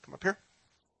first. So come up here.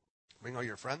 Bring all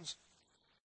your friends.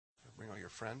 Bring all your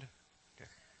friend. Okay.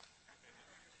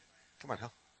 Come on,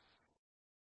 Hal.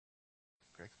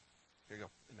 Greg. Here you go.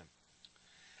 Amen.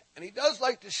 And he does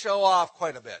like to show off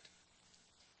quite a bit.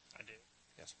 I do.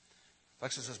 Yes.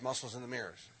 Flexes his muscles in the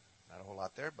mirrors. Not a whole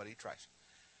lot there, but he tries.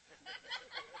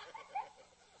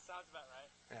 Sounds about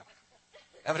right.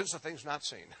 Yeah. Evidence of things not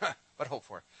seen, but hoped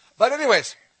for. But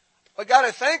anyways, but God,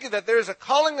 I thank you that there's a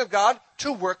calling of God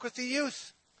to work with the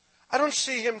youth. I don't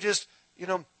see him just,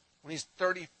 when he's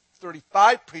 30,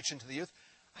 35 preaching to the youth.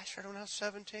 I started when I was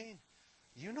 17.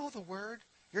 You know the word.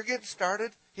 You're getting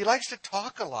started. He likes to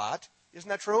talk a lot. Isn't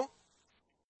that true?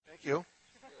 Thank you.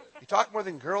 You talk more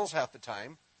than girls half the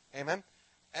time. Amen.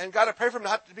 And God, I pray for him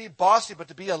not to be bossy, but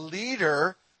to be a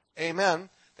leader. Amen.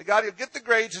 That God, he'll get the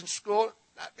grades in school,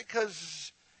 not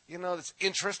because, it's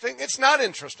interesting. It's not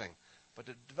interesting. But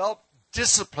to develop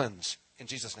disciplines in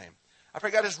Jesus' name. I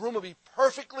pray, God, his room will be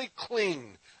perfectly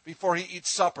clean before he eats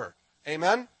supper.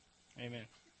 Amen? Amen.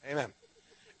 Amen.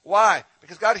 Why?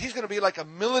 Because, God, he's going to be like a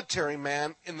military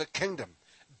man in the kingdom.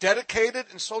 Dedicated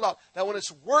and sold out. That when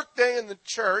it's work day in the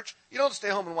church, you don't stay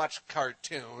home and watch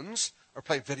cartoons or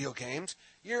play video games.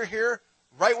 You're here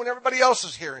right when everybody else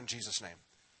is here in Jesus' name.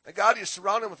 That God, you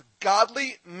surround him with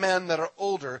godly men that are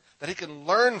older that he can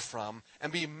learn from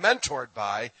and be mentored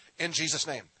by in Jesus'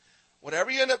 name. Whatever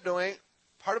you end up doing,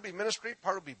 part will be ministry,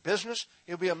 part will be business.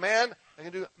 He'll be a man that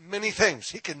can do many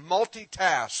things. He can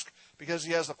multitask because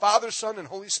he has the Father, Son, and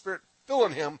Holy Spirit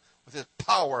filling him with his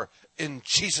power in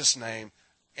Jesus' name.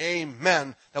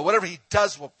 Amen. That whatever he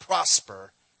does will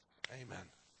prosper.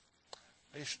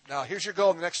 Amen. Now, here's your goal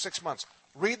in the next 6 months.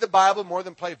 Read the Bible more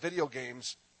than play video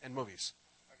games and movies.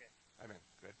 Okay. Amen.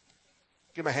 Good.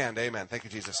 Give him a hand. Amen. Thank you,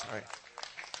 Jesus. All right.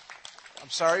 I'm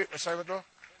sorry. What, bro?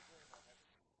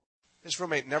 His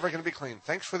roommate never going to be clean.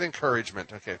 Thanks for the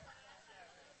encouragement. Okay.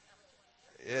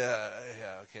 Yeah.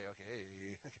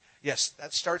 Okay. Yes,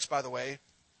 that starts, by the way,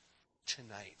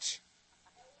 tonight.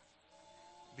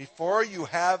 Before you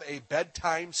have a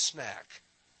bedtime snack,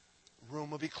 room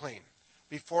will be clean.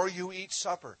 Before you eat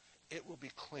supper, it will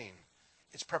be clean.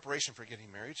 It's preparation for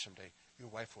getting married someday. Your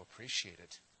wife will appreciate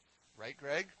it. Right,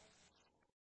 Greg?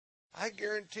 I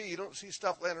guarantee you don't see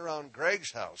stuff laying around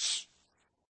Greg's house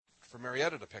for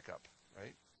Marietta to pick up,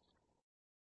 right?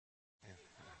 Yeah.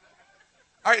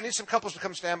 All right, I need some couples to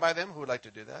come stand by them who would like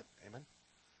to do that. Amen.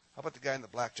 How about the guy in the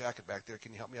black jacket back there?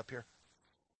 Can you help me up here?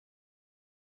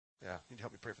 Yeah, you need to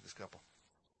help me pray for this couple.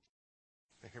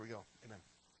 Okay, here we go. Amen.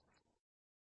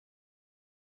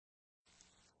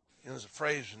 There's a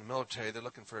phrase in the military, they're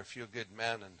looking for a few good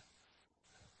men, and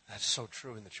that's so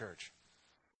true in the church.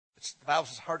 The Bible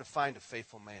says it's hard to find a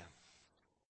faithful man.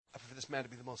 I prefer this man to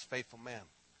be the most faithful man.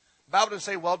 The Bible doesn't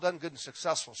say, well done, good and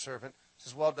successful servant. It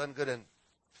says, well done, good and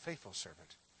faithful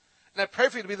servant. And I pray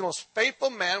for you to be the most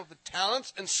faithful man with the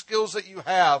talents and skills that you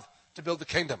have to build the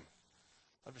kingdom.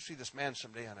 I'd love to see this man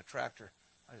someday on a tractor.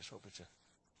 I just hope it's a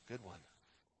good one.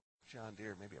 John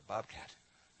Deere, maybe a Bobcat.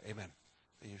 Amen.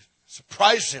 You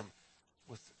surprise him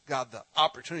with, God, the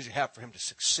opportunities you have for him to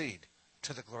succeed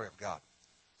to the glory of God.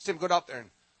 See him go out there and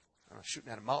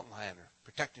shooting at a mountain lion or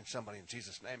protecting somebody in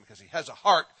Jesus' name, because he has a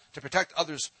heart to protect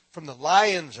others from the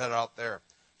lions that are out there,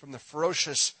 from the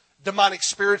ferocious demonic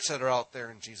spirits that are out there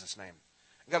in Jesus' name.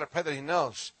 You got to pray that he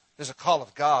knows there's a call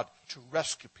of God to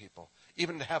rescue people,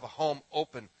 even to have a home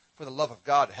open for the love of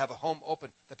God, to have a home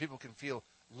open that people can feel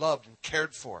loved and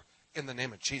cared for in the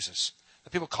name of Jesus.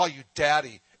 That people call you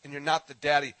daddy, and you're not the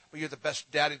daddy, but you're the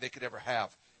best daddy they could ever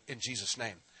have in Jesus'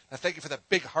 name. And I thank you for that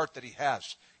big heart that he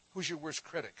has. Who's your worst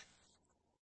critic?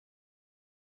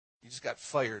 You just got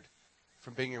fired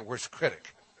from being your worst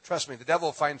critic. Trust me, the devil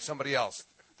will find somebody else.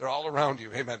 They're all around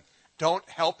you. Amen. Don't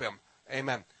help him.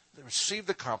 Amen. Receive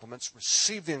the compliments.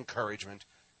 Receive the encouragement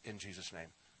in Jesus' name.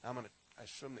 Now I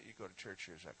assume that you go to church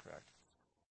here. Is that correct?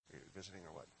 Are you visiting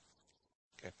or what?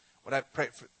 Okay. What I pray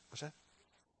for, what's that?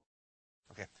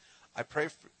 Okay. I pray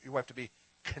for your wife to be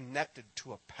connected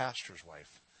to a pastor's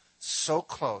wife. So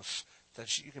close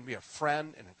that you can be a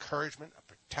friend, an encouragement, a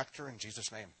protector in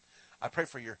Jesus' name. I pray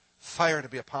for your fire to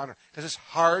be upon her, because it's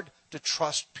hard to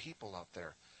trust people out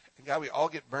there. And God, we all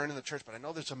get burned in the church, but I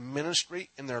know there's a ministry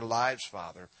in their lives,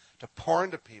 Father, to pour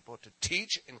into people, to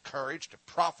teach, encourage, to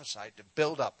prophesy, to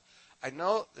build up. I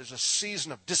know there's a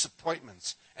season of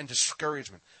disappointments and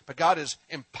discouragement, but God is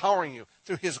empowering you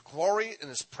through his glory and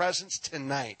his presence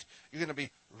tonight. You're going to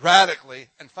be radically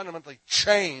and fundamentally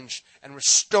changed and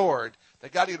restored.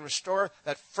 That God can restore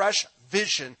that fresh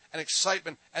vision and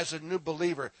excitement as a new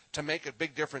believer to make a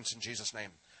big difference in Jesus'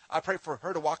 name. I pray for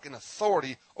her to walk in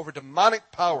authority over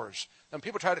demonic powers. When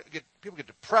people get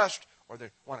depressed, or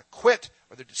they want to quit,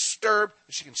 or they're disturbed,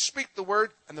 that she can speak the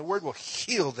word, and the word will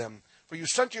heal them. For you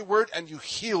sent your word, and you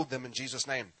healed them in Jesus'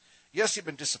 name. Yes, you've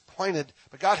been disappointed,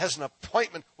 but God has an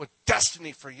appointment with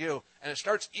destiny for you. And it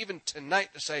starts even tonight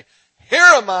to say, here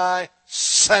am I,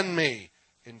 send me,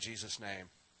 in Jesus' name.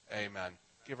 Amen.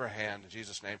 Give her a hand in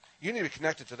Jesus' name. You need to be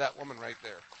connected to that woman right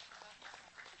there.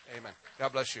 Amen.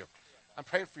 God bless you. I'm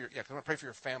praying for I'm going to pray for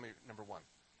your family, number one.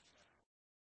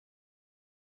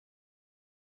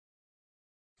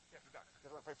 I'm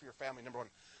going to pray for your family, number one.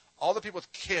 All the people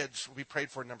with kids will be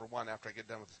prayed for, number one, after I get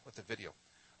done with the video.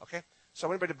 Okay? So I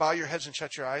want everybody to bow your heads and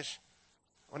shut your eyes.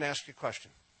 I want to ask you a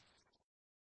question.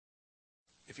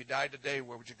 If you died today,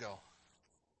 where would you go?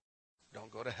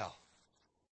 Don't go to hell.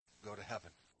 Go to heaven.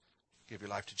 Give your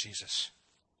life to Jesus.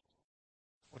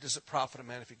 What does it profit a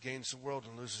man if he gains the world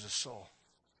and loses his soul?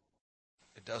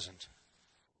 It doesn't.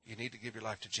 You need to give your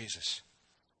life to Jesus.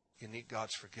 You need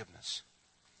God's forgiveness.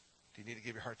 Do you need to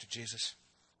give your heart to Jesus?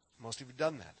 Most of you have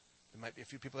done that. There might be a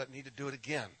few people that need to do it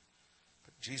again.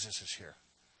 But Jesus is here.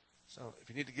 So if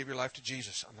you need to give your life to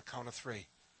Jesus, on the count of 3,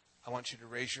 I want you to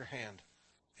raise your hand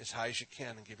as high as you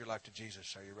can and give your life to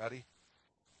Jesus. Are you ready?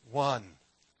 1,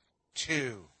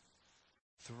 2,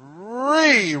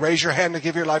 3. Raise your hand to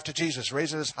give your life to Jesus.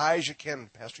 Raise it as high as you can.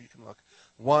 Pastor, you can look.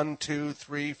 1, 2,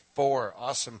 3, 4.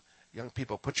 Awesome. Young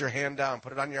people, put your hand down.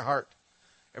 Put it on your heart.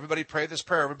 Everybody pray this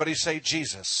prayer. Everybody say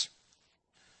Jesus.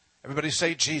 Everybody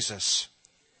say Jesus.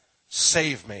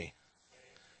 Save me.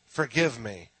 Forgive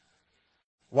me.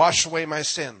 Wash away my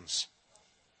sins.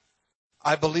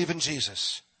 I believe in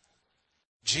Jesus.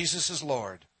 Jesus is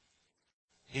Lord.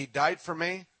 He died for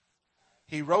me.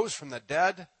 He rose from the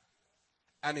dead.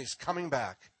 And he's coming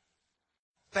back.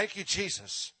 Thank you,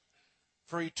 Jesus,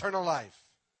 for eternal life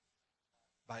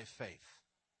by faith.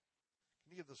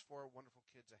 Can you give those 4 wonderful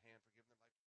kids a hand for giving?